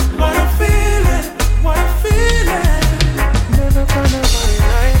 What a feeling, what a feeling. Never been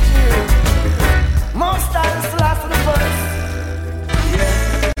like you. Most times the last of the first.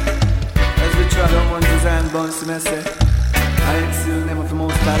 Yeah. As we try to one design bounce semester, I ain't still never for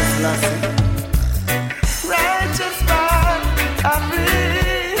most times the last. Righteous man, I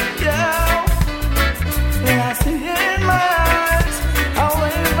breathe, yeah. Last in my eyes,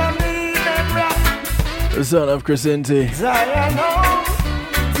 away from me and rock. The son of Crescenti. Zion,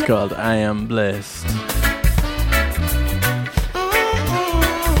 It's called I Am Blessed.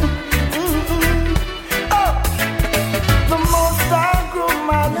 The most I grew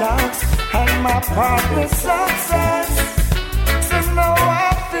my locks and my part with success. So now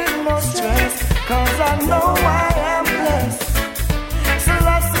I feel no stress, cause I know I am blessed. So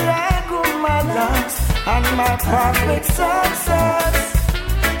last year I grew my locks and my part with success.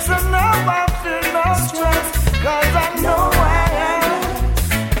 So now I feel no stress, cause I know I am.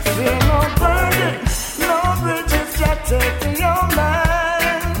 Feel no burden, no bridges, just take me your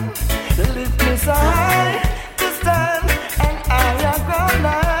mind. Lift me so high to stand, and I am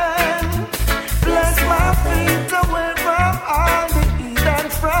gonna bless my feet away from all the heat and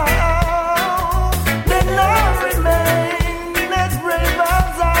frown. Then I remain as brave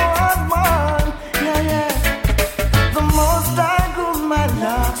as I was born. Yeah, yeah. The most I grew my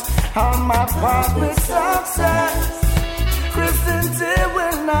locks on my path with success. Christianity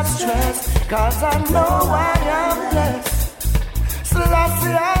will not stress, cause I know I am blessed. So last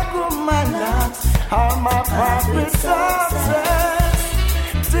year I grew my locks on my path with success.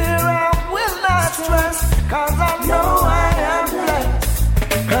 Dear, I will not stress, cause I know I am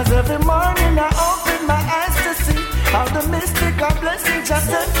blessed. Cause every morning I open my eyes to see how the mystical blessing just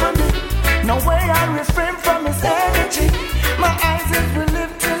sent for me. No way I refrain from his energy. My eyes will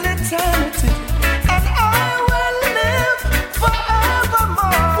live till eternity, and I will live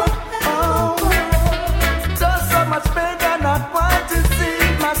forevermore. Oh, does so much pain I not want to see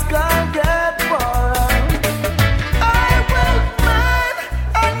my sky get warm. I will man,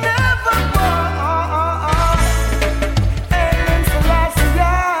 I never fall. And so last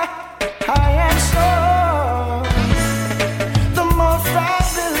year, I am sure the most I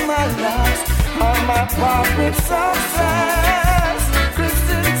build my life on my path with success.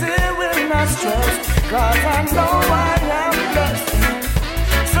 Christianity will not stress, cause I know I am blessed.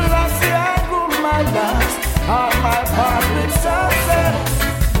 So last year I grew my life on my path with success.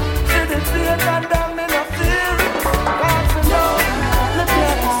 Did it feel that damn in a fear? Cause I know the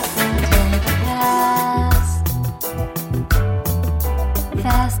past.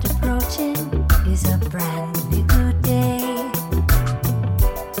 Fast approaching is a brand new good day.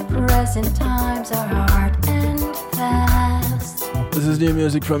 Present times are hard and fast. This is new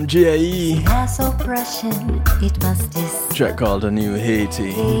music from GAE. Mass oppression, it must dissipate. Track called A New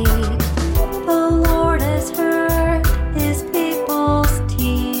Haiti. The Lord has heard his people's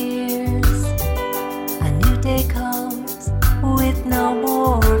tears. A new day comes with no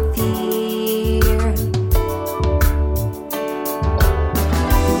more fear.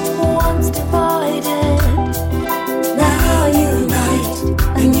 Once divided, now unite.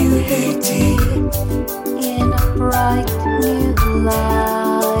 A new Haiti in a bright new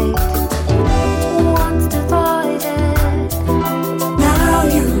light. Once divided, now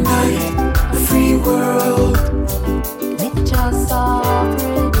unite.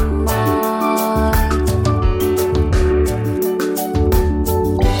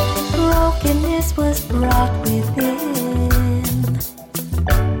 peace was brought within.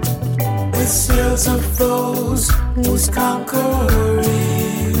 The cells of those who's conquering.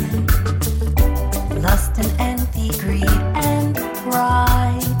 Lust and envy, greed and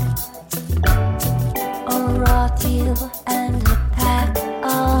pride, a raw deal and a pack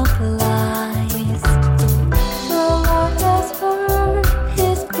of lies. The Lord has heard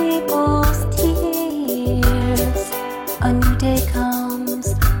his people's tears. A new day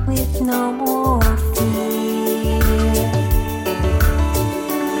comes with no more fear.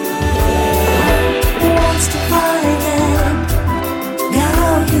 Wants to fight them,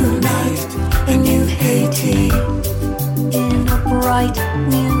 now unite a new Haiti In a bright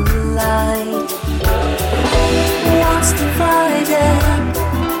new light, wants to fight them,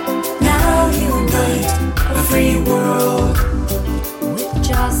 now unite a free world. with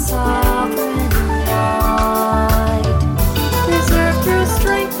just sovereign might, preserve through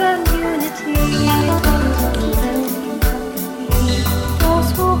strength and unity. Those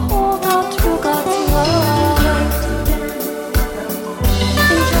who hold out to God's light,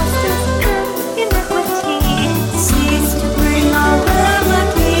 injustice and inequity cease to bring our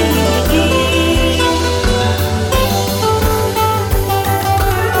remedy.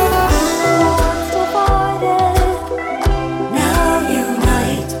 Once divided, Now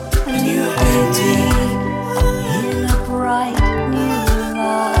unite a new Haiti. in a bright new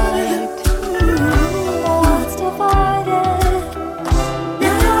light. Once divided,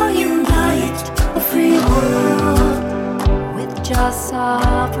 Now unite a free world. with just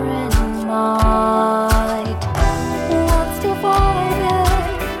sovereign might. Once divided,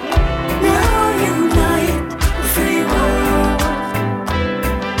 Now unite a free world.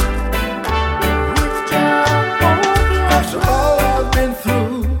 with just After all I've been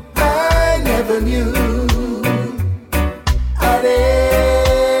through, I never knew I'd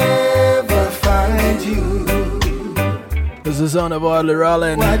ever find you. This is the sound of Audley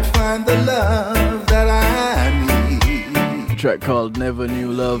Rollin. I'd find the love that I need. A track called Never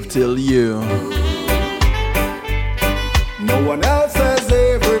Knew Love Till You. No one else has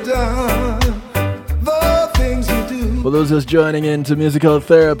ever done the things you do. For those just joining into musical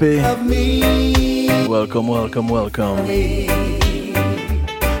therapy, Of me, welcome, welcome, welcome. me.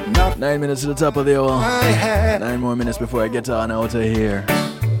 Not 9 minutes to the top of the hour. I had, 9 more minutes before I get on out of here.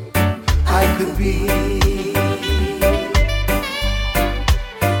 I could be.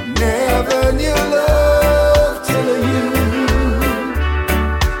 Never knew love till you.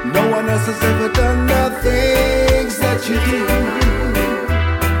 No one else has ever done the things that you do.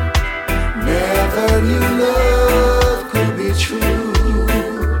 Never knew love could be true.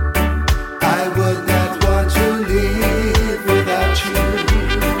 I would not want to live without you.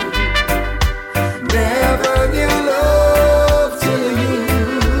 Never knew love till you.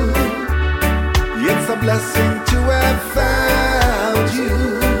 It's a blessing to have found you.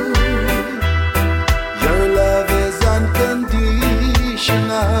 Your love is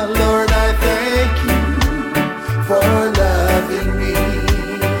unconditional. Lord, I thank you for loving me.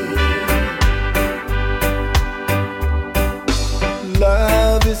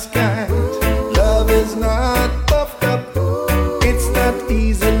 Love is kind. Love is not puffed up. It's not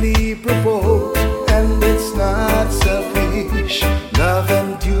easily provoked. And it's not selfish. Love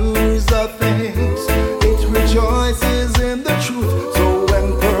endures all things. It rejoices in the truth. So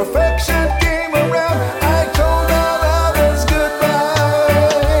when perfection came around, I told all others goodbye.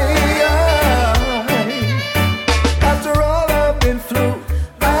 After all I've been through,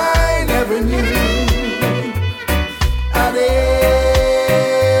 I never knew I'd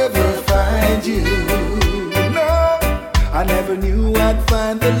ever find you. No, I never knew I'd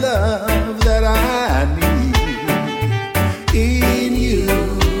find the love that I need in you.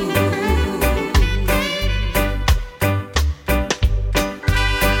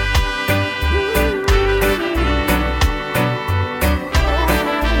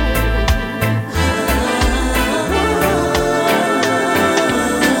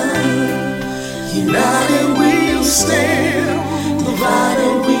 United we'll stand,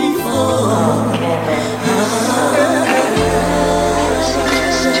 divided we fall.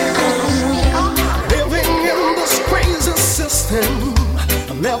 Living in this crazy system,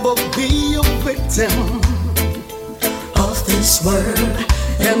 I'll never be a victim of this world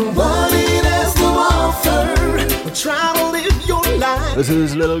and what it has to offer. Try to live your life, This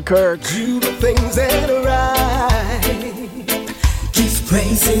is Little Kirk. do the things that are right. Give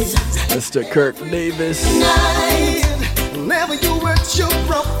praises Mr. Kirk Davis. night. Never you hurt your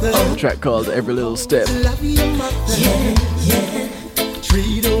brother. A track called Every Little Step. Love your mother. Yeah.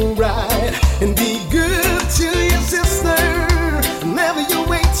 Treat her right and be good to your sister. Never you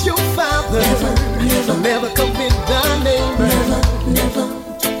wait your father. never commit the neighbor. Never.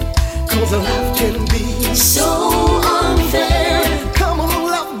 Cause life can be so unfair. Come on,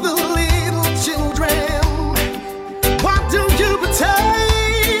 love the little children. Why do you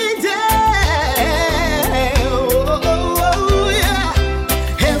pretend? Yeah. Oh, yeah.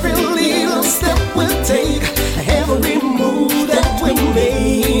 Every little step we take, every move that we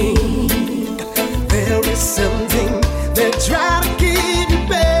make, there is something that try to keep you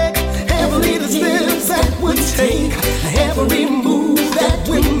back. Every little steps that we take, every move that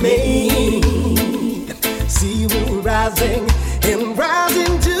we make. See, we're rising and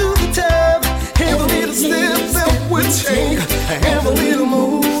rising to the top. Every little steps that we take, every little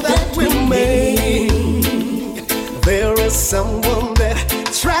move that we make, there is someone that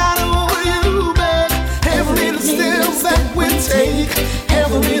try to hold you back. Every little steps that we take,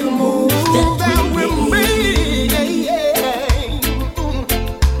 every little move that we make.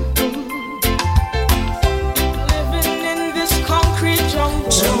 Living in this concrete jungle,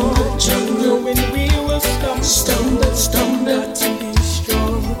 when we will stumble, to be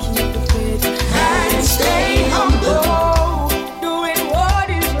strong, keep the faith and stay humble, doing what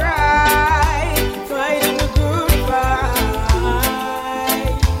is right, fighting the good fight,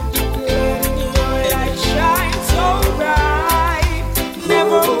 letting your light shine so bright,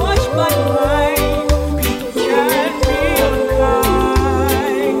 never much but right, people can be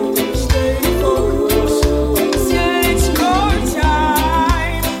unkind, stay focused until it's your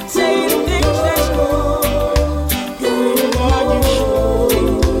time, say the things that's good, doing what you should,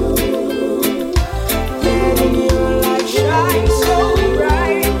 letting your light shine so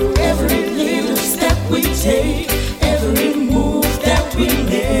bright, every little step we take, every move that we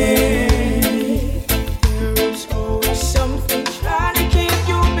make, there is always something trying to keep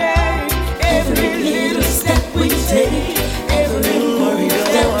you back, every little step we take, every move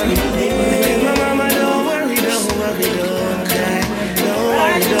that we make. Mama, don't worry, don't cry. Don't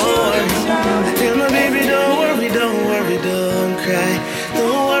worry. I tell my baby, don't worry, don't cry.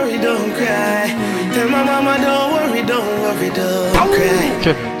 Don't worry, don't cry. Tell my mama, don't worry, don't cry.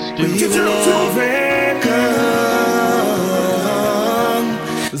 We will overcome.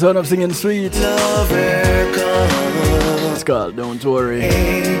 The sound of singing sweet. Overcome. It's called Don't Worry.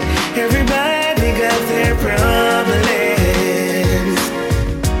 Everybody got their problems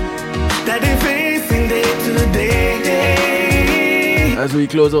that they're facing day to day. As we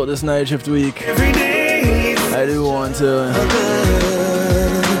close out this night shift week, Every day it's I do want to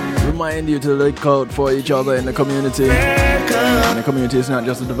remind you to look out for each other in the community. And the community is not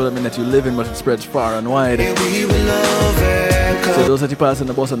just a development that you live in, but it spreads far and wide. we will overcome. So those that you pass on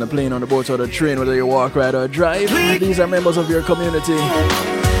the bus, on the plane, on the boat, or the train, whether you walk, ride, or drive, these are members of your community.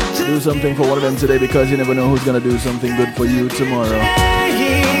 Do something for one of them today, because you never know who's going to do something good for you tomorrow.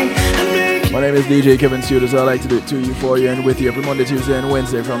 My name is DJ Kevin Stew. I like to do it to you, for you, and with you every Monday, Tuesday, and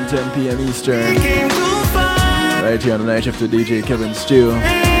Wednesday from 10 p.m. Eastern. Right here on the night shift with DJ Kevin Stew.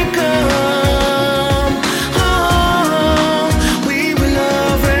 We will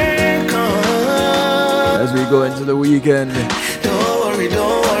overcome. As we go into the weekend, Don't worry.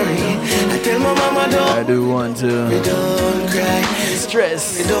 I tell my mama, I do want to don't cry.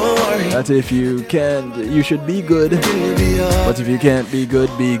 stress Don't worry. that if you can't, you should be good. You'll be up. But if you can't be good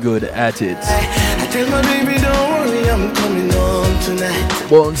at it. I tell my baby, don't worry, I'm coming home tonight.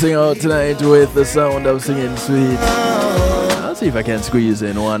 Bouncing out tonight with the sound of singing sweet. I'll see if I can squeeze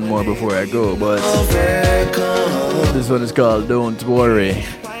in one more before I go, but Overcome. this one is called Don't Worry.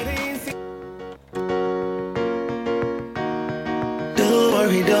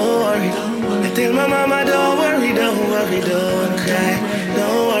 Don't worry. I tell my mama, don't worry, don't cry.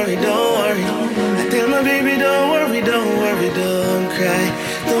 Don't worry. I tell my baby, don't worry, don't cry.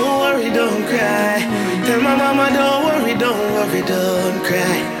 Don't worry, don't cry. Tell my mama, don't worry, don't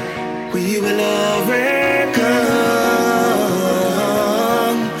cry. We will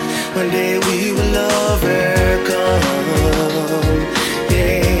overcome. One day we will overcome.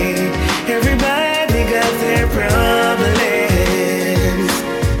 Yeah, everybody got their problems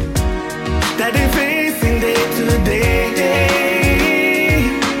that they're facing day to day.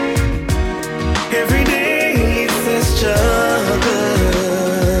 Every day it's a struggle,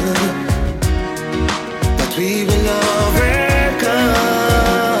 but we will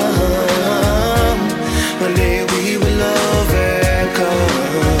overcome. One day we will overcome.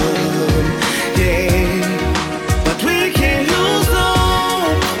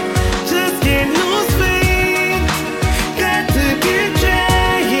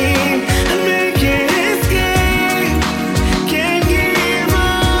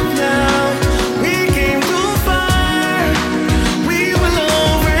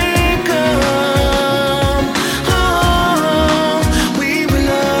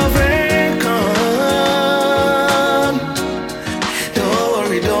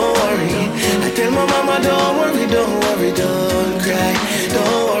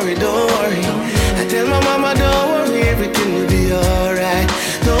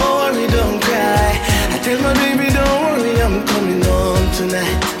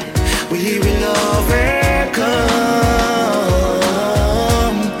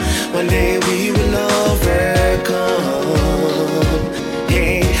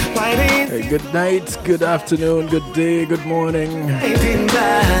 Good night, good afternoon, good day, good morning.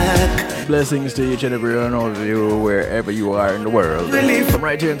 Blessings to each and every one of you, wherever you are in the world. From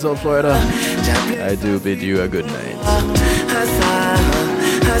right here in South Florida, I do bid you a good night.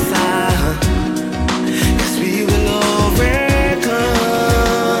 Yes, we will overcome.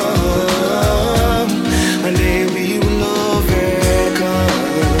 One day we will overcome.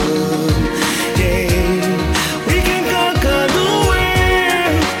 Yeah, we can conquer the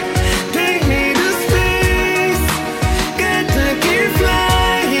world. Take me to space. Got to keep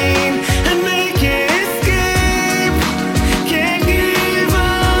flying and make it escape. Can't give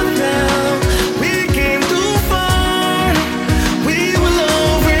up now. We came too far. We will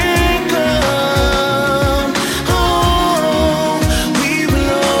overcome. Oh, we will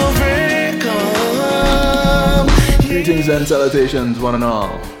overcome. Greetings and salutations, one and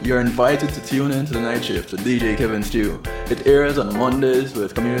all. You're invited to tune in to the Night Shift with DJ Kevin Stew. It airs on Mondays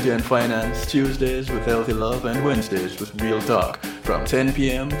with Community and Finance, Tuesdays with Healthy Love, and Wednesdays with Real Talk from 10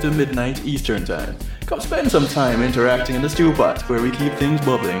 p.m. to midnight Eastern Time. Come spend some time interacting in the stew pot where we keep things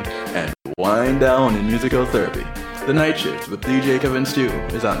bubbling and wind down in musical therapy. The Night Shift with DJ Kevin Stew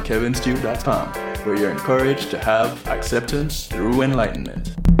is on kevinstew.com, where you're encouraged to have acceptance through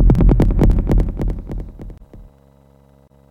enlightenment.